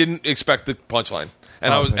 I didn't expect the punchline.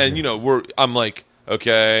 And you know, I'm like,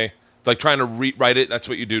 okay, it's like trying to rewrite it. That's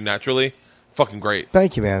what you do naturally. Fucking great.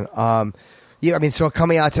 Thank you, man. Yeah, I mean, so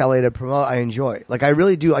coming out to LA to promote, I enjoy. Like, I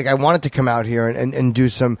really do. Like, I wanted to come out here and do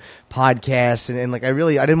some podcasts, and like, I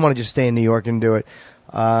didn't want to just stay in New York and do it.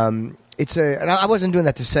 And I wasn't doing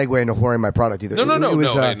that to segue into whoring my product either.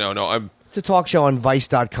 No. It's a talk show on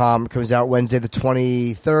Vice.com. It comes out Wednesday the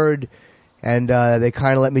 23rd, and they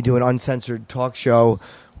kind of let me do an uncensored talk show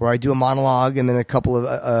where I do a monologue and then a couple of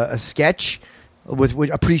a sketch with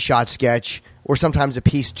a pre-shot sketch, or sometimes a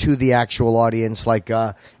piece to the actual audience,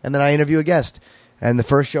 and then I interview a guest. And the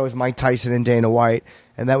first show is Mike Tyson and Dana White,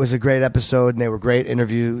 and that was a great episode, and they were great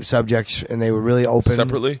interview subjects, and they were really open.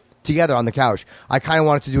 Separately? Together on the couch. I kind of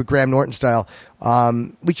wanted to do it Graham Norton style.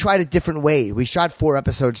 We tried a different way. We shot 4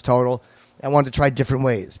 episodes total. I wanted to try different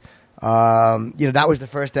ways. That was the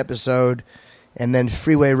first episode. And then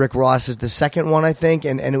Freeway Rick Ross is the second one, I think.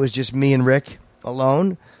 And it was just me and Rick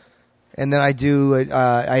alone. And then I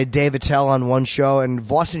had Dave Attell on one show, and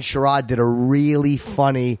Voss and Sherrod did a really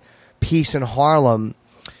funny piece in Harlem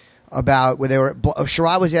about where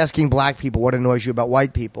Sherrod was asking black people what annoys you about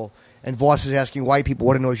white people, and Voss was asking white people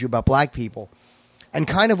what annoys you about black people. And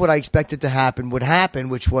kind of what I expected to happen would happen,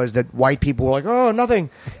 which was that white people were like, oh, nothing.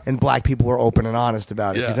 And black people were open and honest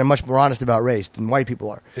about it because they're much more honest about race than white people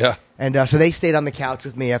are. Yeah. And so they stayed on the couch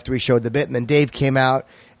with me after we showed the bit. And then Dave came out.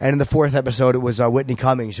 And in the fourth episode, it was Whitney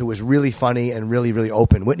Cummings, who was really funny and really, really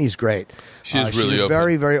open. Whitney's great. She's she's a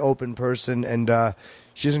very, very open person. And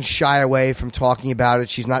she doesn't shy away from talking about it.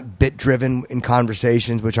 She's not bit-driven in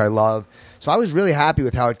conversations, which I love. So I was really happy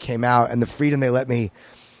with how it came out and the freedom they let me.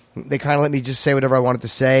 They kind of let me just say whatever I wanted to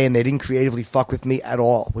say, and they didn't creatively fuck with me at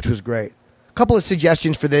all, which was great. A couple of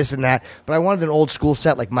suggestions for this and that, but I wanted an old school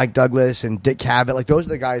set like Mike Douglas and Dick Cavett. Like those are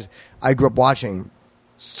the guys I grew up watching.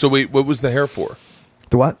 So wait, what was the hair for?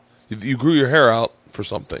 The what? You grew your hair out for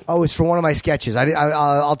something. Oh, it's for one of my sketches.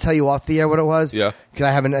 I'll tell you off the air what it was. Yeah. Because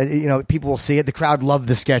I haven't, people will see it. The crowd loved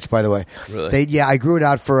the sketch, by the way. Really? I grew it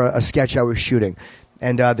out for a sketch I was shooting,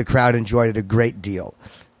 and the crowd enjoyed it a great deal.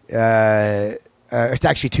 It's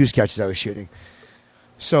actually two sketches I was shooting.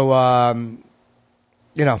 So, I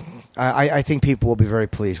think people will be very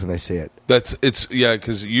pleased when they see it.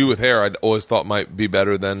 Because you with hair, I'd always thought might be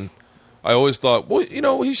better than. I always thought, well,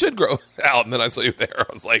 he should grow out. And then I saw you with hair.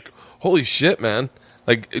 I was like, holy shit, man.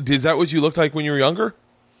 Like, is that what you looked like when you were younger?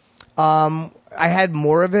 I had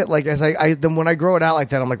more of it. Like, then when I grow it out like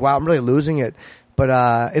that, I'm like, wow, I'm really losing it. But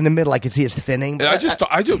in the middle, I can see it's thinning. But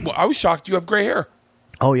I was shocked you have gray hair.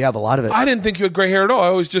 Oh, you have a lot of it. I didn't think you had gray hair at all. I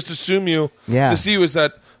always just assume you to see you as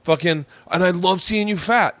that fucking. And I love seeing you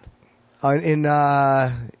fat.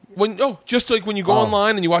 Just like when you go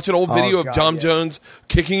online and you watch an old video of Tom Jones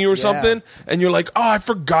kicking you or something, and you're like, oh, I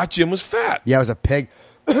forgot Jim was fat. Yeah, I was a pig.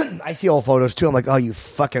 I see old photos too. I'm like, oh, you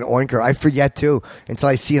fucking oinker. I forget too until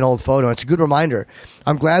I see an old photo. It's a good reminder.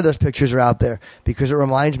 I'm glad those pictures are out there because it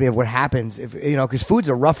reminds me of what happens if because food's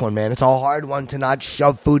a rough one, man. It's a hard one to not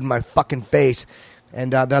shove food in my fucking face.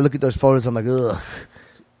 And then I look at those photos, I'm like, ugh.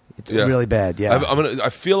 It's really bad, yeah. I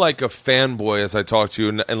feel like a fanboy as I talk to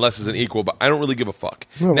you, unless it's an equal, but I don't really give a fuck.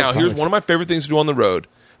 Now, here's one of my favorite things to do on the road,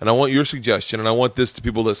 and I want your suggestion, and I want this to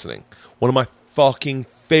people listening. One of my fucking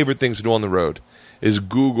favorite things to do on the road is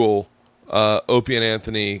Google Opie and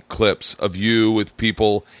Anthony clips of you with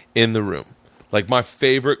people in the room. Like my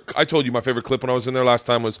favorite, I told you my favorite clip when I was in there last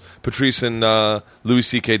time was Patrice and Louis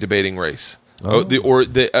C.K. debating race. The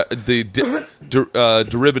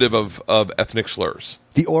derivative of ethnic slurs.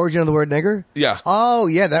 The origin of the word nigger? Yeah. Oh,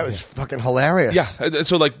 yeah, that was fucking hilarious. Yeah. So,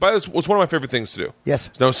 it's one of my favorite things to do.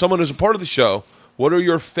 Yes. Now, someone who's a part of the show, what are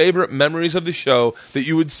your favorite memories of the show that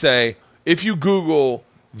you would say, if you Google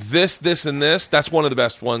this, and this, that's one of the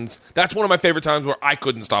best ones. That's one of my favorite times where I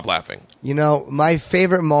couldn't stop laughing. My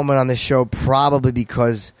favorite moment on the show, probably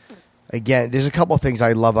because, again, there's a couple of things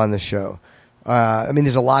I love on the show.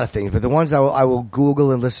 There's a lot of things, but the ones I will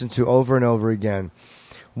Google and listen to over and over again.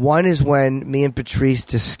 One is when me and Patrice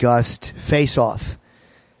discussed Face Off.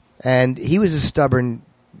 And he was a stubborn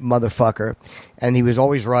motherfucker, and he was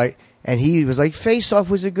always right. And he was like, Face Off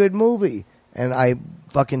was a good movie. And I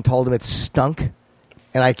fucking told him it stunk,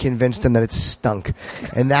 and I convinced him that it stunk.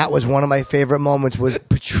 And that was one of my favorite moments, was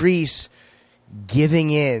Patrice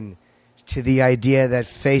giving in to the idea that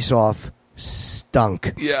Face Off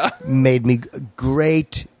stunk. Yeah. Made me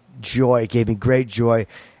great joy. Gave me great joy.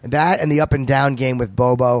 That and the up and down game with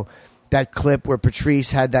Bobo. That clip where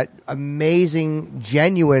Patrice had that amazing,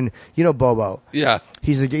 genuine, Bobo. Yeah.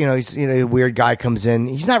 He's a weird guy comes in.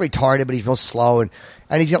 He's not retarded, but he's real slow and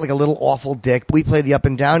he's got like a little awful dick. We play the up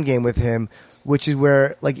and down game with him, which is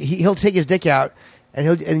where like he'll take his dick out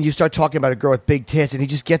and you start talking about a girl with big tits and he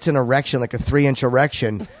just gets an erection, like a 3-inch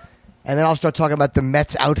erection. And then I'll start talking about the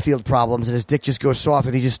Mets outfield problems, and his dick just goes soft,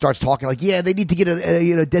 and he just starts talking like, "Yeah, they need to get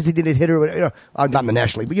a designated hitter." Not in the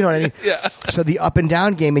National League, but you know what I mean. Yeah. So the up and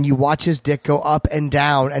down game, and you watch his dick go up and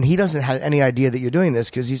down, and he doesn't have any idea that you're doing this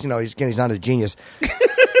because he's not a genius.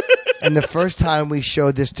 And the first time we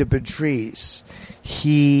showed this to Patrice,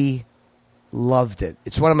 he loved it.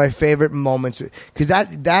 It's one of my favorite moments because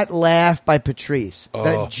that laugh by Patrice,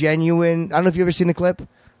 that genuine. I don't know if you ever seen the clip.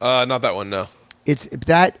 Not that one, no. It's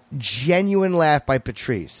that genuine laugh by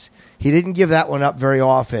Patrice. He didn't give that one up very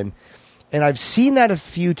often. And I've seen that a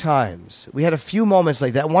few times. We had a few moments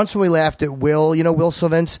like that. Once when we laughed at Will, Will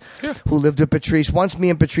Sylvans, who lived with Patrice. Once me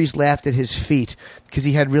and Patrice laughed at his feet because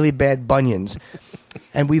he had really bad bunions.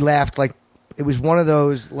 And we laughed like it was one of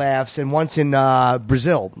those laughs. And once in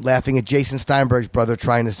Brazil, laughing at Jason Steinberg's brother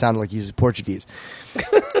trying to sound like he's Portuguese.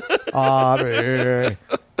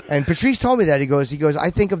 And Patrice told me that. He goes, I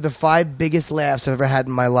think of the 5 biggest laughs I've ever had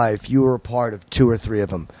in my life, you were a part of 2 or 3 of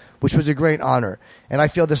them, which was a great honor. And I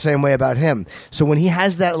feel the same way about him. So when he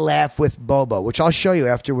has that laugh with Bobo, which I'll show you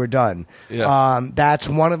after we're done, that's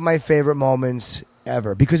one of my favorite moments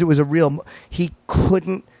ever. Because it was he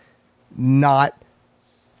couldn't not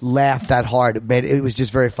laugh that hard. It was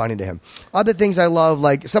just very funny to him. Other things I love,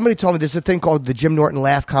 like somebody told me there's a thing called the Jim Norton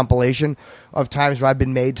Laugh compilation of times where I've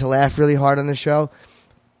been made to laugh really hard on the show.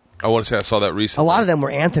 I want to say I saw that recently. A lot of them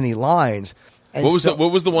were Anthony lines. And what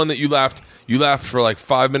was the one that you laughed? You laughed for like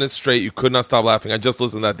 5 minutes straight. You could not stop laughing. I just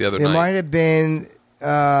listened to that the other night. It might have been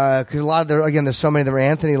because a lot of there's so many of them were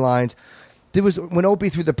Anthony lines. There was when Opie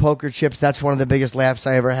threw the poker chips. That's one of the biggest laughs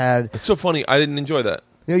I ever had. It's so funny. I didn't enjoy that.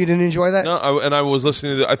 You didn't enjoy that? No, I was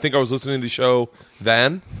listening. I think I was listening to the show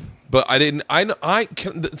then, but I didn't.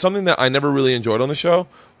 Something that I never really enjoyed on the show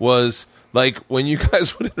was like when you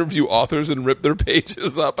guys would interview authors and rip their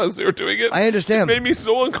pages up as they were doing it. I understand. It made me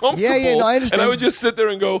so uncomfortable. Yeah, no, I understand. And I would just sit there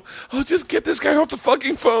and go, "Oh, just get this guy off the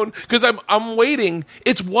fucking phone," because I'm waiting.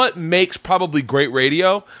 It's what makes probably great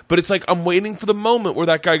radio, but it's like I'm waiting for the moment where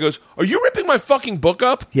that guy goes, "Are you ripping my fucking book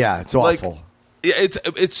up?" Yeah, it's awful.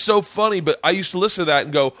 It's so funny, but I used to listen to that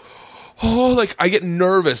and go, oh, like I get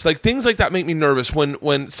nervous. Like things like that make me nervous.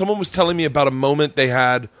 When someone was telling me about a moment they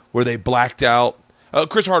had where they blacked out.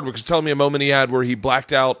 Chris Hardwick was telling me a moment he had where he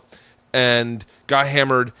blacked out and got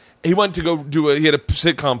hammered. He went to go he had a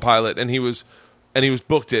sitcom pilot and he was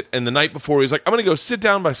booked it. And the night before he was like, I'm going to go sit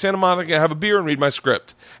down by Santa Monica, have a beer and read my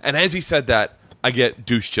script. And as he said that, I get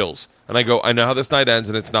douche chills. And I go, I know how this night ends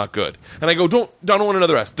and it's not good. And I go, don't want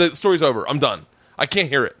another rest. The story's over. I'm done. I can't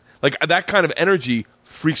hear it. Like that kind of energy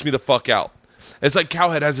freaks me the fuck out. It's like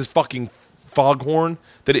Cowhead has this fucking foghorn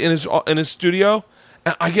that in his studio,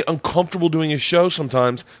 and I get uncomfortable doing his show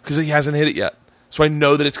sometimes because he hasn't hit it yet. So I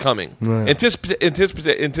know that it's coming. Right.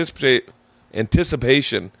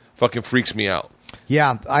 Anticipation fucking freaks me out.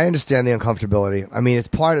 Yeah, I understand the uncomfortability. I mean, it's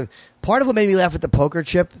part of what made me laugh with the poker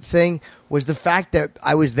chip thing was the fact that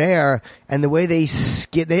I was there and the way they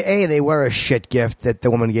they were a shit gift that the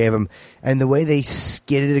woman gave him, and the way they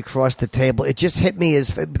skidded across the table, it just hit me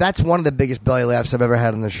as that's one of the biggest belly laughs I've ever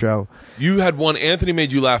had on the show. You had one, Anthony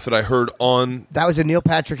made you laugh that I heard on. That was a Neil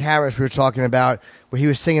Patrick Harris we were talking about, where he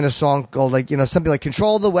was singing a song called something like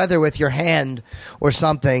 "Control the Weather with Your Hand" or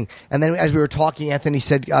something, and then as we were talking, Anthony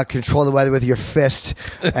said "Control the weather with your fist"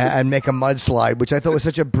 and make a mudslide, which I thought was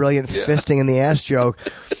such a brilliant fisting in the ass joke.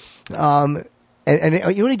 And you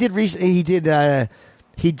know what he did recently? He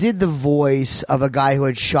did the voice of a guy who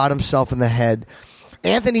had shot himself in the head.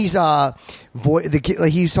 Anthony's voice,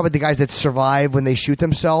 he used to talk about the guys that survive when they shoot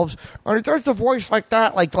themselves. And he does the voice like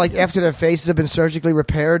that, like after their faces have been surgically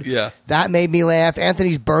repaired. Yeah, that made me laugh.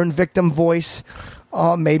 Anthony's burn victim voice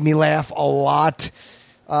made me laugh a lot.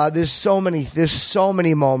 There's so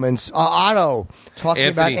many moments. Otto talking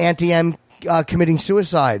about Auntie M committing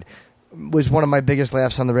suicide was one of my biggest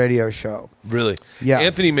laughs on the radio show. Really? Yeah.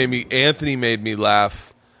 Anthony made me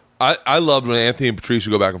laugh. I loved when Anthony and Patrice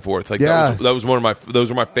would go back and forth. Like that was one of those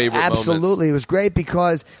were my favorite moments. Absolutely. It was great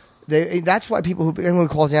because that's why anyone who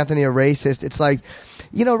calls Anthony a racist, it's like,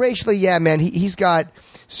 racially, yeah, man, he's got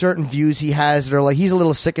certain views he has that are like he's a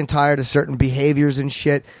little sick and tired of certain behaviors and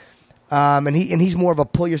shit. And he's more of a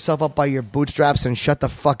pull yourself up by your bootstraps and shut the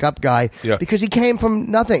fuck up guy. Yeah. Because he came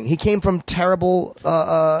from nothing. He came from terrible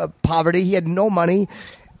poverty. He had no money.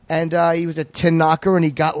 And he was a tin knocker, and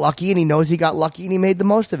he got lucky, and he knows he got lucky, and he made the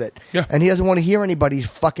most of it. Yeah. And he doesn't want to hear anybody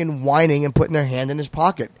fucking whining and putting their hand in his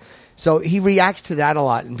pocket. So he reacts to that a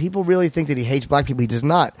lot. And people really think that he hates black people. He does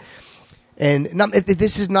not. And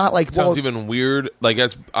this is not like... It sounds even weird. Like,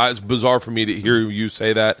 it's bizarre for me to hear you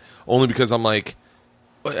say that, only because I'm like...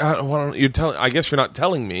 I guess you're not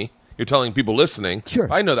telling me. You're telling people listening. Sure.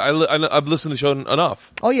 I know that. I've listened to the show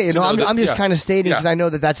enough. Oh, yeah. I'm just kind of stating because I know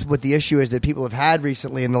that that's what the issue is that people have had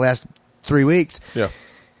recently in the last 3 weeks. Yeah.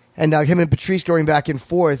 And him and Patrice going back and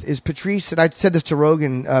forth is Patrice, and I said this to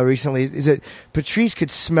Rogan recently, is that Patrice could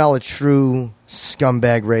smell a true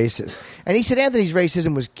scumbag racist. And he said Anthony's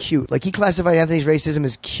racism was cute. Like, he classified Anthony's racism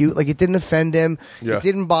as cute. Like, it didn't offend him. Yeah. It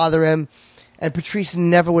didn't bother him. And Patrice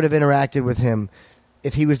never would have interacted with him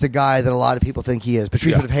if he was the guy that a lot of people think he is.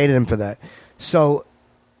 Patrice would have hated him for that. So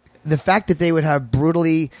the fact that they would have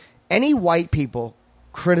any white people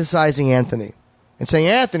criticizing Anthony and saying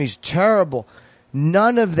Anthony's terrible,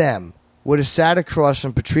 none of them would have sat across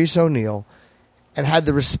from Patrice O'Neill and had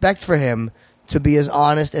the respect for him to be as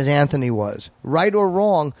honest as Anthony was. Right or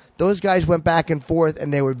wrong, those guys went back and forth,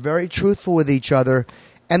 and they were very truthful with each other,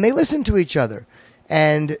 and they listened to each other.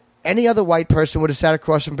 And any other white person would have sat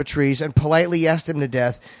across from Patrice and politely yesed him to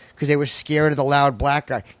death because they were scared of the loud black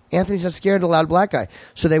guy. Anthony's not scared of the loud black guy.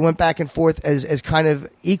 So they went back and forth as kind of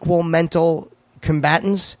equal mental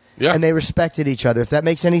combatants. Yeah. And they respected each other, if that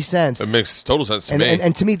makes any sense. It makes total sense to me.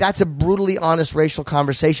 And to me, that's a brutally honest racial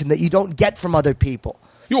conversation that you don't get from other people.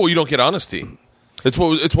 Well, you don't get honesty. It's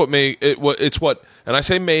what made it. And I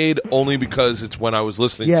say made only because it's when I was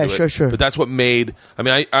listening. Yeah, to it. sure. But that's what made. I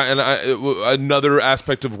mean, another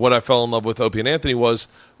aspect of what I fell in love with Opie and Anthony was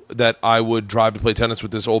that I would drive to play tennis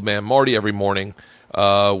with this old man Marty every morning.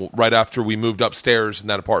 Right after we moved upstairs in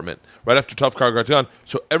that apartment, right after Tough Car got done.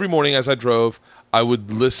 So every morning as I drove, I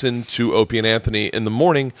would listen to Opie and Anthony in the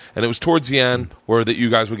morning, and it was towards the end where that you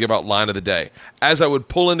guys would give out line of the day. As I would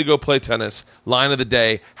pull in to go play tennis, line of the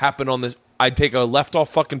day happened on this. I'd take a left-off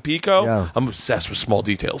fucking Pico. Yeah. I'm obsessed with small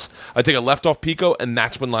details. I'd take a left-off Pico, and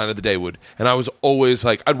that's when line of the day would. And I was always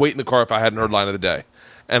like, I'd wait in the car if I hadn't heard line of the day.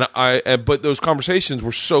 But those conversations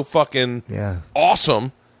were so fucking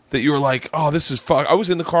awesome that you were like, oh, this is fuck. I was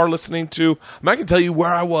in the car listening to. I can tell you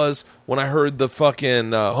where I was when I heard the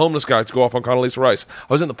fucking homeless guys go off on Condoleezza Rice.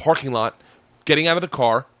 I was in the parking lot, getting out of the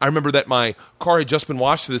car. I remember that my car had just been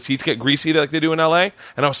washed, so the seats get greasy like they do in L.A.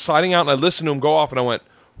 And I was sliding out, and I listened to them go off, and I went,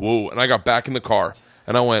 whoa. And I got back in the car,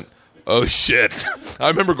 and I went, oh shit. I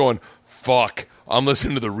remember going, fuck. I'm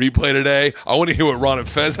listening to the replay today. I want to hear what Ron and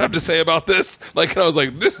Fez have to say about this. And I was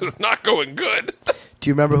like, this is not going good. Do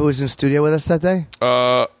you remember who was in studio with us that day?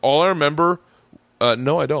 All I remember,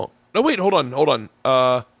 no, I don't. No, wait, hold on.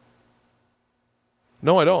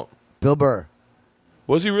 No, I don't. Bill Burr.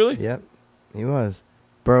 Was he really? Yep, he was.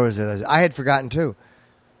 Burr was there. I had forgotten, too.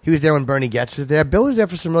 He was there when Bernie Getz was there. Bill was there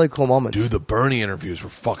for some really cool moments. Dude, the Bernie interviews were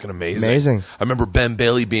fucking amazing. Amazing. I remember Ben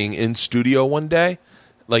Bailey being in studio one day,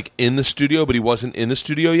 like in the studio, but he wasn't in the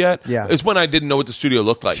studio yet. Yeah. It's when I didn't know what the studio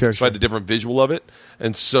looked like. Sure. I had a different visual of it.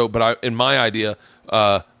 And so, but in my idea,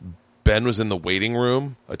 Ben was in the waiting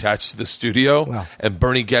room attached to the studio. Wow. And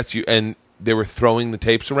Bernie Getz you, and they were throwing the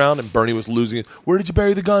tapes around, and Bernie was losing it. Where did you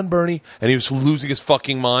bury the gun, Bernie? And he was losing his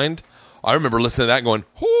fucking mind. I remember listening to that and going,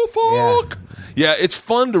 oh, fuck. Yeah, it's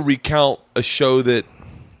fun to recount a show that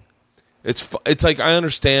it's like I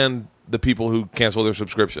understand the people who cancel their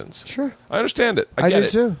subscriptions. Sure. I understand it. I get do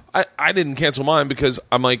it. too. I didn't cancel mine because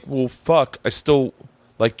I'm like, well, fuck. I still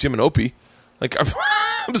like Jim and Opie. Like,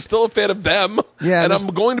 I'm still a fan of them. Yeah. And I'm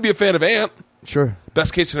going to be a fan of Ant. Sure.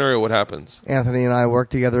 Best case scenario, what happens? Anthony and I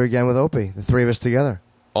work together again with Opie, the three of us together.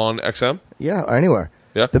 On XM? Yeah, or anywhere.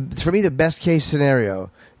 Yeah. For me, the best case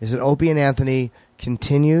scenario is that Opie and Anthony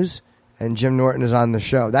continues and Jim Norton is on the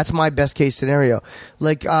show. That's my best case scenario.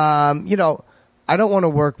 Like, I don't want to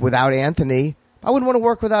work without Anthony. I wouldn't want to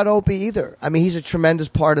work without Opie either. I mean, he's a tremendous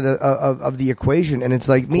part of the equation, and it's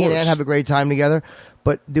like me and Ant have a great time together,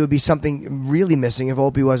 but there would be something really missing if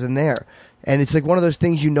Opie wasn't there. And it's like one of those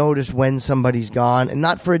things you notice when somebody's gone, and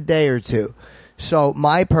not for a day or two. So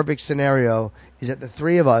my perfect scenario is that the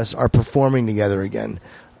three of us are performing together again.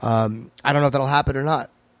 I don't know if that'll happen or not.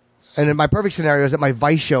 And then my perfect scenario is that my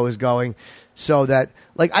Vice show is going so that,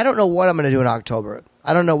 like, I don't know what I'm going to do in October.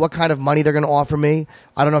 I don't know what kind of money they're going to offer me.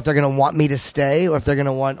 I don't know if they're going to want me to stay or if they're going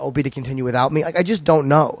to want Opie to continue without me. Like, I just don't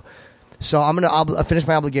know. So I'm going to finish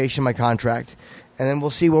my obligation, my contract, and then we'll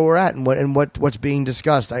see where we're at and what's being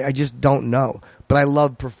discussed. I just don't know. But I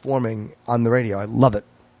love performing on the radio. I love it.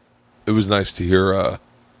 It was nice to hear,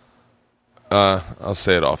 I'll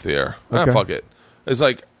say it off the air. Okay. Fuck it. It's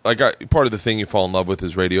like part of the thing you fall in love with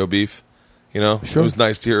is radio beef. You know, Sure. It was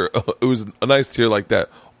nice to hear. It was nice to hear like that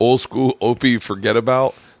old school Opie forget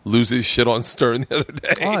about loses shit on Stern the other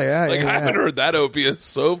day. Oh yeah, like yeah, I haven't heard that Opie in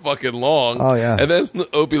so fucking long. Oh yeah, and then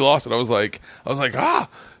Opie lost it. I was like,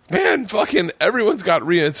 man, fucking everyone's got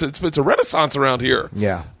it's a renaissance around here.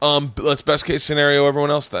 Yeah. Let's best case scenario.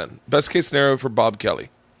 Everyone else then. Best case scenario for Bob Kelly.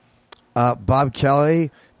 Bob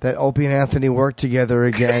Kelly, that Opie and Anthony work together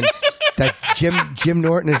again. That Jim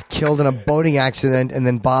Norton is killed in a boating accident, and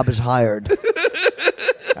then Bob is hired.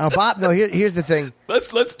 Bob. No, here's the thing.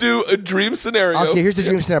 Let's do a dream scenario. Okay, here's the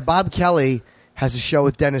dream scenario. Bob Kelly has a show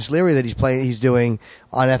with Dennis Leary that he's doing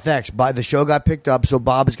on FX. The show got picked up, so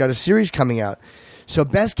Bob has got a series coming out. So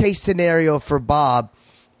best case scenario for Bob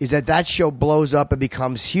is that show blows up and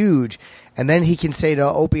becomes huge, and then he can say to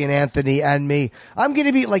Opie and Anthony and me, I'm going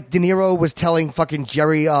to be like De Niro was telling fucking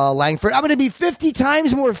Jerry Langford, I'm going to be 50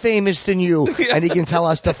 times more famous than you, and he can tell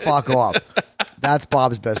us to fuck off. That's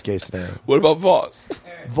Bob's best case scenario. What about Voss?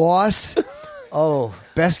 Voss? Oh,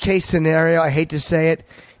 best case scenario, I hate to say it,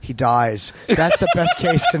 he dies. That's the best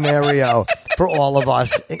case scenario for all of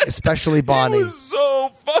us, especially Bonnie. He was so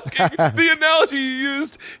fucking the analogy you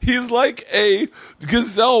used, he's like a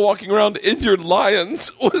gazelle walking around injured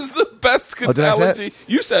lions, was the best did I say analogy. it?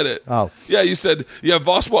 You said it. Oh. Yeah, you said,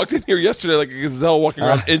 Voss walked in here yesterday like a gazelle walking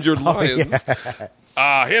around injured lions. He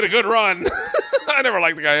had a good run. I never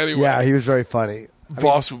liked the guy anyway. Yeah, he was very funny.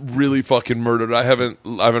 Voss really fucking murdered. I haven't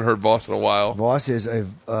heard Voss in a while. Voss is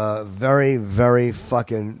a very, very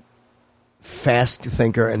fucking fast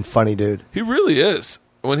thinker and funny dude. He really is.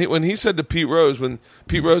 When he said to Pete Rose, when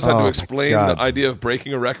Pete Rose had to explain the idea of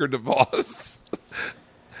breaking a record to Voss.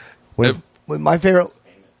 When my favorite.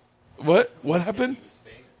 What happened?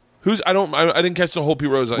 I didn't catch the whole Pete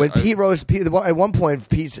Rose. Pete Rose, at one point,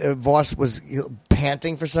 Voss was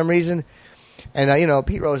panting for some reason. And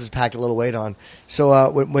Pete Rose has packed a little weight on.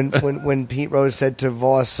 So when Pete Rose said to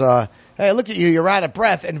Voss, "Hey, look at you, you're out of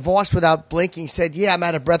breath," and Voss, without blinking, said, "Yeah, I'm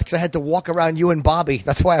out of breath because I had to walk around you and Bobby.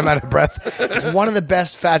 That's why I'm out of breath." It's one of the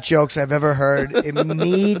best fat jokes I've ever heard.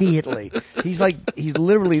 Immediately, he's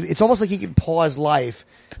literally. It's almost like he could pause life,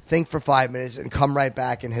 think for 5 minutes, and come right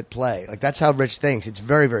back and hit play. Like that's how Rich thinks. It's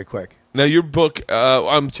very, very quick. Now your book,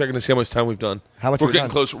 I'm checking to see how much time we've done. How much we're we've getting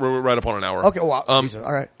done? close. We're right up on an hour. Okay, well, Jesus,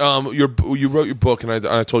 all right. You wrote your book, and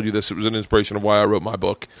I told you this. It was an inspiration of why I wrote my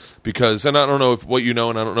book because, and I don't know what you know,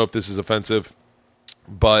 and I don't know if this is offensive,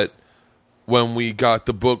 but when we got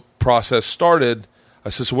the book process started, I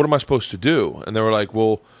said, "So what am I supposed to do?" And they were like,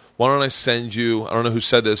 "Well, why don't I send you?" I don't know who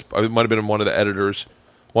said this. It might have been one of the editors.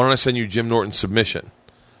 Why don't I send you Jim Norton's submission?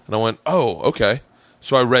 And I went, "Oh, okay."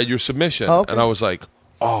 So I read your submission, and I was like,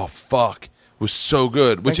 "Oh, fuck." It was so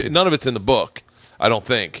good. Which none of it's in the book, I don't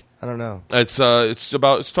think. I don't know. It's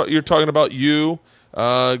you're talking about you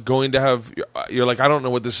going to have. You're like, I don't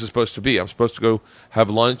know what this is supposed to be. I'm supposed to go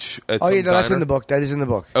have lunch at. Oh, some that's diner. in the book. That is in the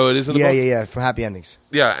book. Oh, it is in the book. Yeah. For happy endings.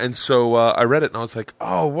 Yeah, and so I read it and I was like,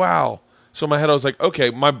 oh wow. So in my head I was like,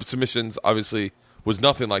 okay, my submissions obviously was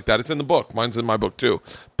nothing like that. It's in the book. Mine's in my book too.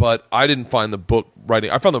 But I didn't find the book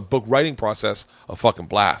writing. I found the book writing process a fucking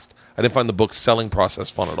blast. I didn't find the book selling process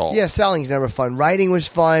fun at all. Yeah, selling's never fun. Writing was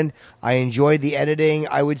fun. I enjoyed the editing.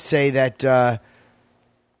 I would say that the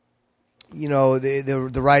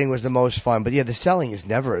writing was the most fun. But yeah, the selling is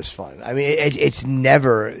never as fun. I mean, it's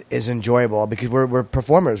never as enjoyable because we're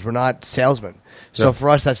performers. We're not salesmen. So for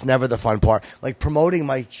us, that's never the fun part. Like promoting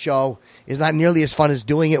my show is not nearly as fun as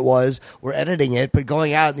doing it was. We're editing it, but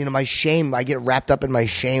going out, my shame. I get wrapped up in my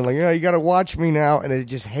shame. Like, you got to watch me now, and I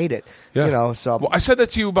just hate it. Yeah. So well, I said that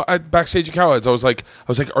to you backstage at Cowheads. I was like,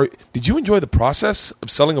 did you enjoy the process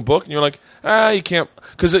of selling a book? And you're like, you can't,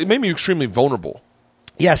 because it made me extremely vulnerable.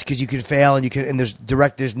 Yes, because you can fail and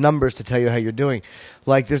there's numbers to tell you how you're doing.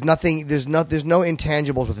 Like there's no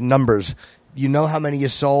intangibles with numbers. You know how many you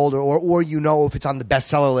sold, or if it's on the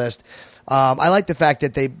bestseller list. I like the fact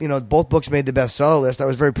that they, both books made the bestseller list. I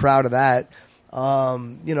was very proud of that. I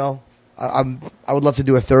would love to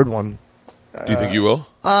do a third one. Do you think you will?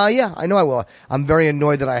 Yeah, I know I will. I'm very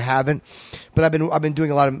annoyed that I haven't, but I've been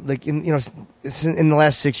doing a lot of in the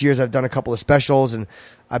last 6 years I've done a couple of specials and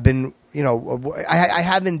I've been I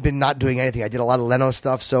haven't been not doing anything. I did a lot of Leno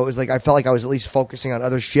stuff, so it was like I felt like I was at least focusing on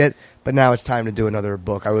other shit. But now it's time to do another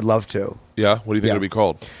book. I would love to. Yeah, what do you think it'll be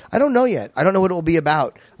called? I don't know yet. I don't know what it will be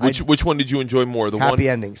about. Which one did you enjoy more? The Happy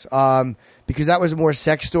one? Endings, because that was more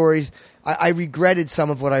sex stories. I regretted some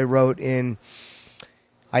of what I wrote in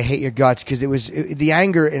I Hate Your Guts because the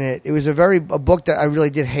anger in it. It was a book that I really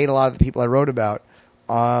did hate a lot of the people I wrote about,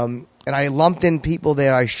 and I lumped in people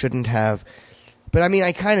there I shouldn't have. But I mean,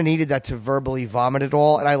 I kind of needed that to verbally vomit it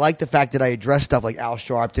all, and I like the fact that I addressed stuff like Al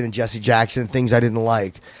Sharpton and Jesse Jackson, things I didn't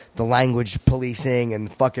like, the language policing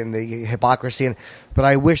and fucking the hypocrisy. But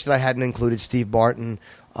I wish that I hadn't included Steve Martin.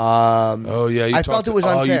 I felt it was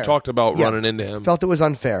unfair. Oh, you talked about running into him. Felt it was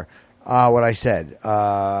unfair. What I said.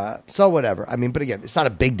 So whatever. I mean, but again, it's not a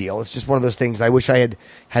big deal. It's just one of those things. I wish I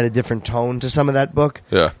had a different tone to some of that book.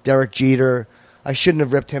 Yeah. Derek Jeter. I shouldn't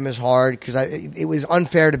have ripped him as hard because it was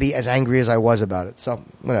unfair to be as angry as I was about it. So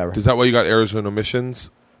whatever. Is that why you got errors and omissions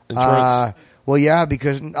insurance? Well, yeah,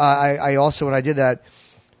 because I also, when I did that,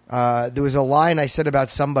 there was a line I said about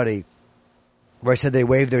somebody where I said they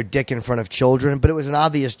waved their dick in front of children, but it was an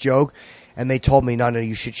obvious joke. And they told me, no,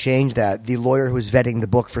 you should change that. The lawyer who was vetting the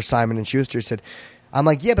book for Simon & Schuster said, I'm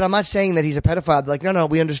like, yeah, but I'm not saying that he's a pedophile. They're like, no,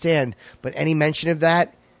 we understand. But any mention of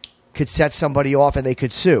that could set somebody off and they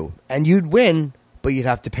could sue. And you'd win, but you'd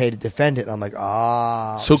have to pay to defend it. And I'm like,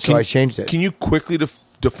 so I changed it. Can you quickly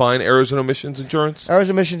define errors and omissions insurance? Errors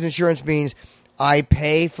and omissions insurance means I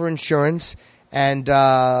pay for insurance and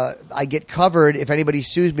I get covered if anybody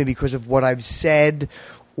sues me because of what I've said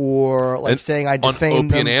or like And saying I on defamed Opie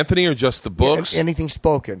them. and Anthony or just the books? Yeah, anything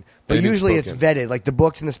spoken. But Anything usually spoken. it's vetted. Like the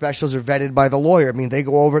books and the specials are vetted by the lawyer. I mean, they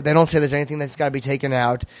go over. They don't say there's anything that's got to be taken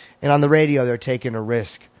out. And on the radio, they're taking a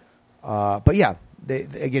risk. But yeah,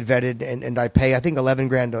 they get vetted, and I pay. I think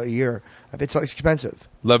 $11,000 a year. It's expensive.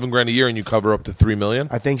 $11,000 a year, and you cover up to $3 million.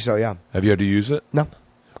 I think so. Yeah. Have you had to use it? No.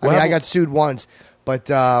 I mean, I got sued once, but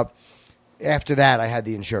after that, I had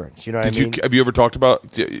the insurance. You know what I mean? Have you ever talked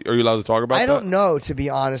about? Are you allowed to talk about? I don't know, to be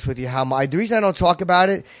honest with you, how much. The reason I don't talk about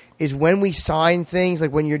it is when we sign things,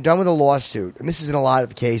 like when you're done with a lawsuit, and this is in a lot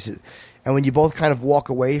of cases, and when you both kind of walk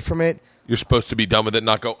away from it. You're supposed to be done with it,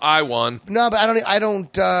 not go, I won. No, but I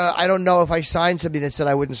don't know if I signed something that said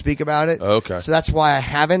I wouldn't speak about it. Okay. So that's why I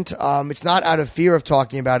haven't. It's not out of fear of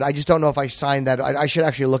talking about it. I just don't know if I signed that. I should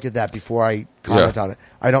actually look at that before I comment on it.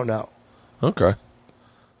 I don't know. Okay.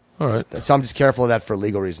 All right. So I'm just careful of that for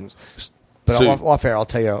legal reasons. But So- off air, I'll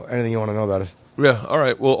tell you anything you want to know about it. Yeah. All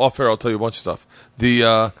right. Well, off air, I'll tell you a bunch of stuff.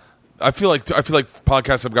 I feel like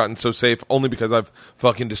podcasts have gotten so safe only because I've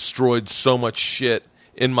fucking destroyed so much shit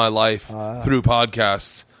in my life through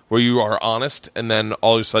podcasts where you are honest, and then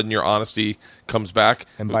all of a sudden your honesty comes back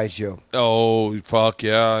And bites you. Oh fuck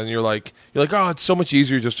yeah! And you're like, oh, it's so much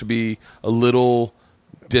easier just to be a little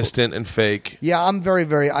distant and fake. Yeah, I'm very,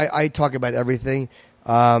 very. I talk about everything,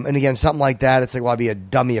 and again, something like that. It's like, well, I'd be a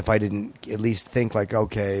dummy if I didn't at least think like,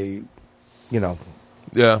 okay, you know.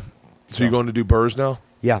 Yeah. So you're going to do Burrs now?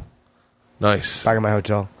 Yeah, Nice. back in my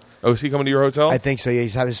hotel. Oh, is he coming to your hotel? I think so. Yeah,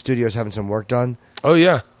 his studio's having some work done. Oh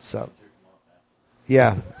yeah. So,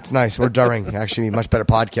 yeah, it's nice. We're during actually much better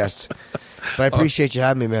podcasts. But I appreciate you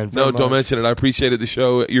having me, man. very No, don't much. mention it. I appreciate it. The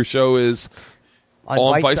show, your show is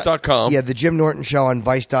on Vice.com. Yeah, the Jim Norton Show on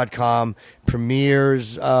Vice.com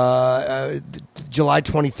premieres July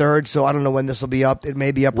 23rd. So I don't know when this will be up. It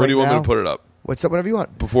may be up When right do you want now. me to put it up? What's up? Whatever you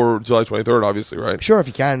want. Before July 23rd, obviously, right? Sure, if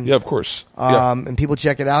you can. Yeah, of course. Yeah. And people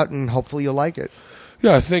check it out, and hopefully you'll like it.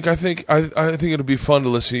 Yeah, I think it'll be fun to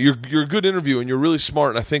listen. You're a good interview, and you're really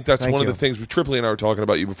smart. And I think that's Thank one you. of the things. Tripoli and I were talking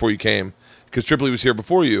about you before you came, because Tripoli was here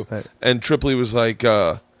before you, Right. and Tripoli was like,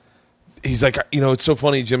 he's like, it's so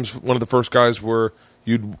funny. Jim's one of the first guys where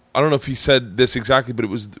I don't know if he said this exactly, but it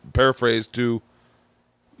was paraphrased to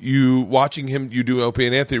you. Watching him, you do Opie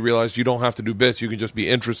and Anthony, realized you don't have to do bits. You can just be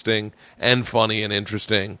interesting and funny and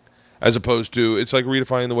interesting, as opposed to it's like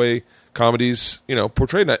redefining the way comedy's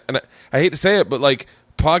portrayed. And I hate to say it, but like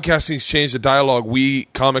podcasting's changed the dialogue we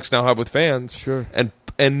comics now have with fans. Sure.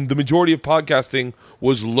 And the majority of podcasting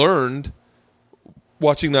was learned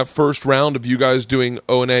watching that first round of you guys doing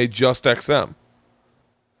O&A just XM.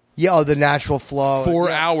 Yeah, the natural flow.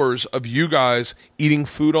 4 hours of you guys eating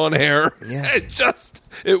food on air. Yeah.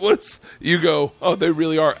 It was, you go, oh, they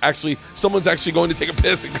really are. Actually, someone's actually going to take a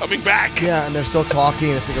piss and coming back. Yeah, and they're still talking,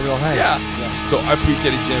 and it's like a real hang. Yeah. So I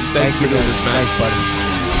appreciate it, Jim. Thanks for you, doing this, man. Thanks, buddy.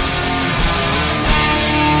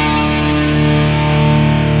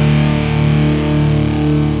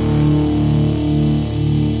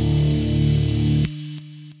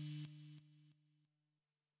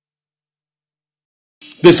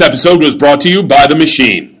 This episode was brought to you by The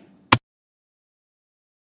Machine.